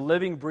 The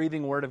living,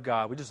 breathing word of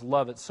God. We just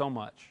love it so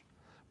much.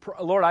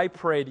 Lord, I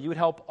pray that you would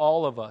help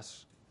all of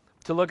us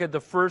to look at the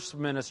first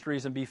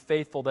ministries and be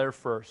faithful there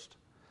first.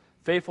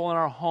 Faithful in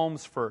our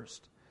homes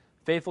first.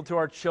 Faithful to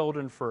our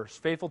children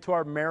first. Faithful to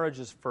our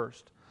marriages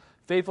first.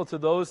 Faithful to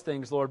those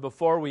things, Lord,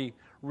 before we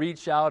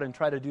reach out and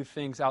try to do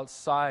things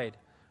outside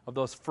of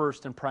those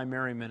first and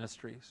primary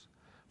ministries.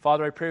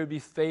 Father, I pray we'd be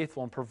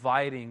faithful in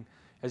providing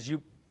as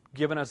you've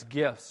given us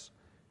gifts.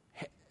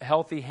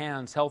 Healthy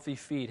hands, healthy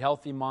feet,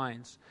 healthy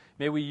minds.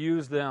 May we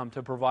use them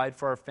to provide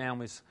for our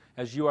families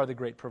as you are the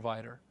great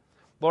provider.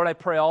 Lord, I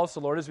pray also,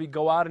 Lord, as we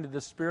go out into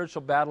the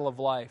spiritual battle of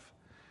life,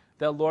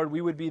 that, Lord,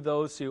 we would be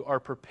those who are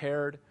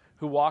prepared,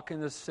 who walk in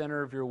the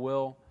center of your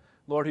will.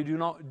 Lord, who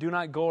do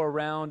not go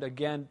around,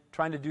 again,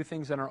 trying to do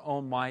things in our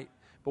own might,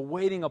 but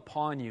waiting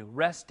upon you,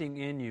 resting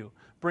in you,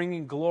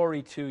 bringing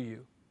glory to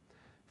you.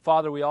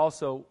 Father, we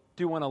also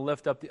do want to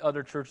lift up the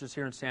other churches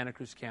here in Santa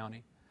Cruz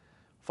County.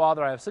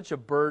 Father, I have such a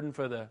burden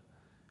for the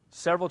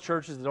several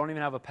churches that don't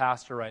even have a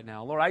pastor right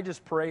now. Lord, I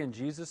just pray in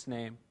Jesus'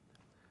 name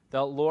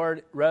that,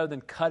 Lord, rather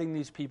than cutting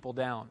these people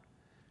down,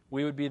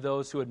 we would be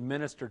those who would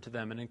minister to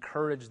them and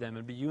encourage them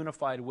and be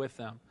unified with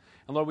them.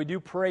 And Lord, we do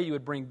pray you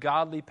would bring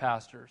godly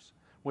pastors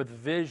with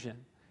vision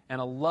and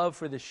a love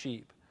for the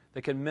sheep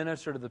that can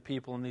minister to the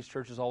people in these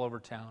churches all over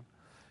town.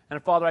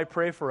 And Father, I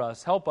pray for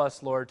us. Help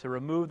us, Lord, to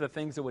remove the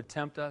things that would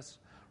tempt us,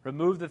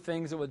 remove the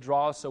things that would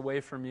draw us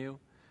away from you,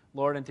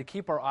 Lord, and to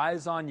keep our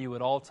eyes on you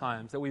at all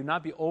times, that we would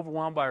not be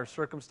overwhelmed by our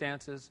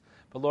circumstances,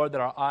 but, Lord,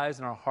 that our eyes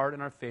and our heart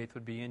and our faith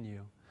would be in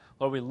you.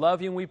 Lord, we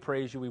love you and we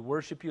praise you. We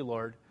worship you,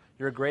 Lord.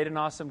 You're a great and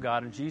awesome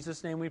God. In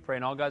Jesus' name we pray.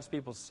 And all God's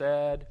people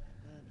said,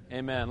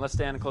 Amen. Let's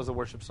stand and close the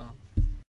worship song.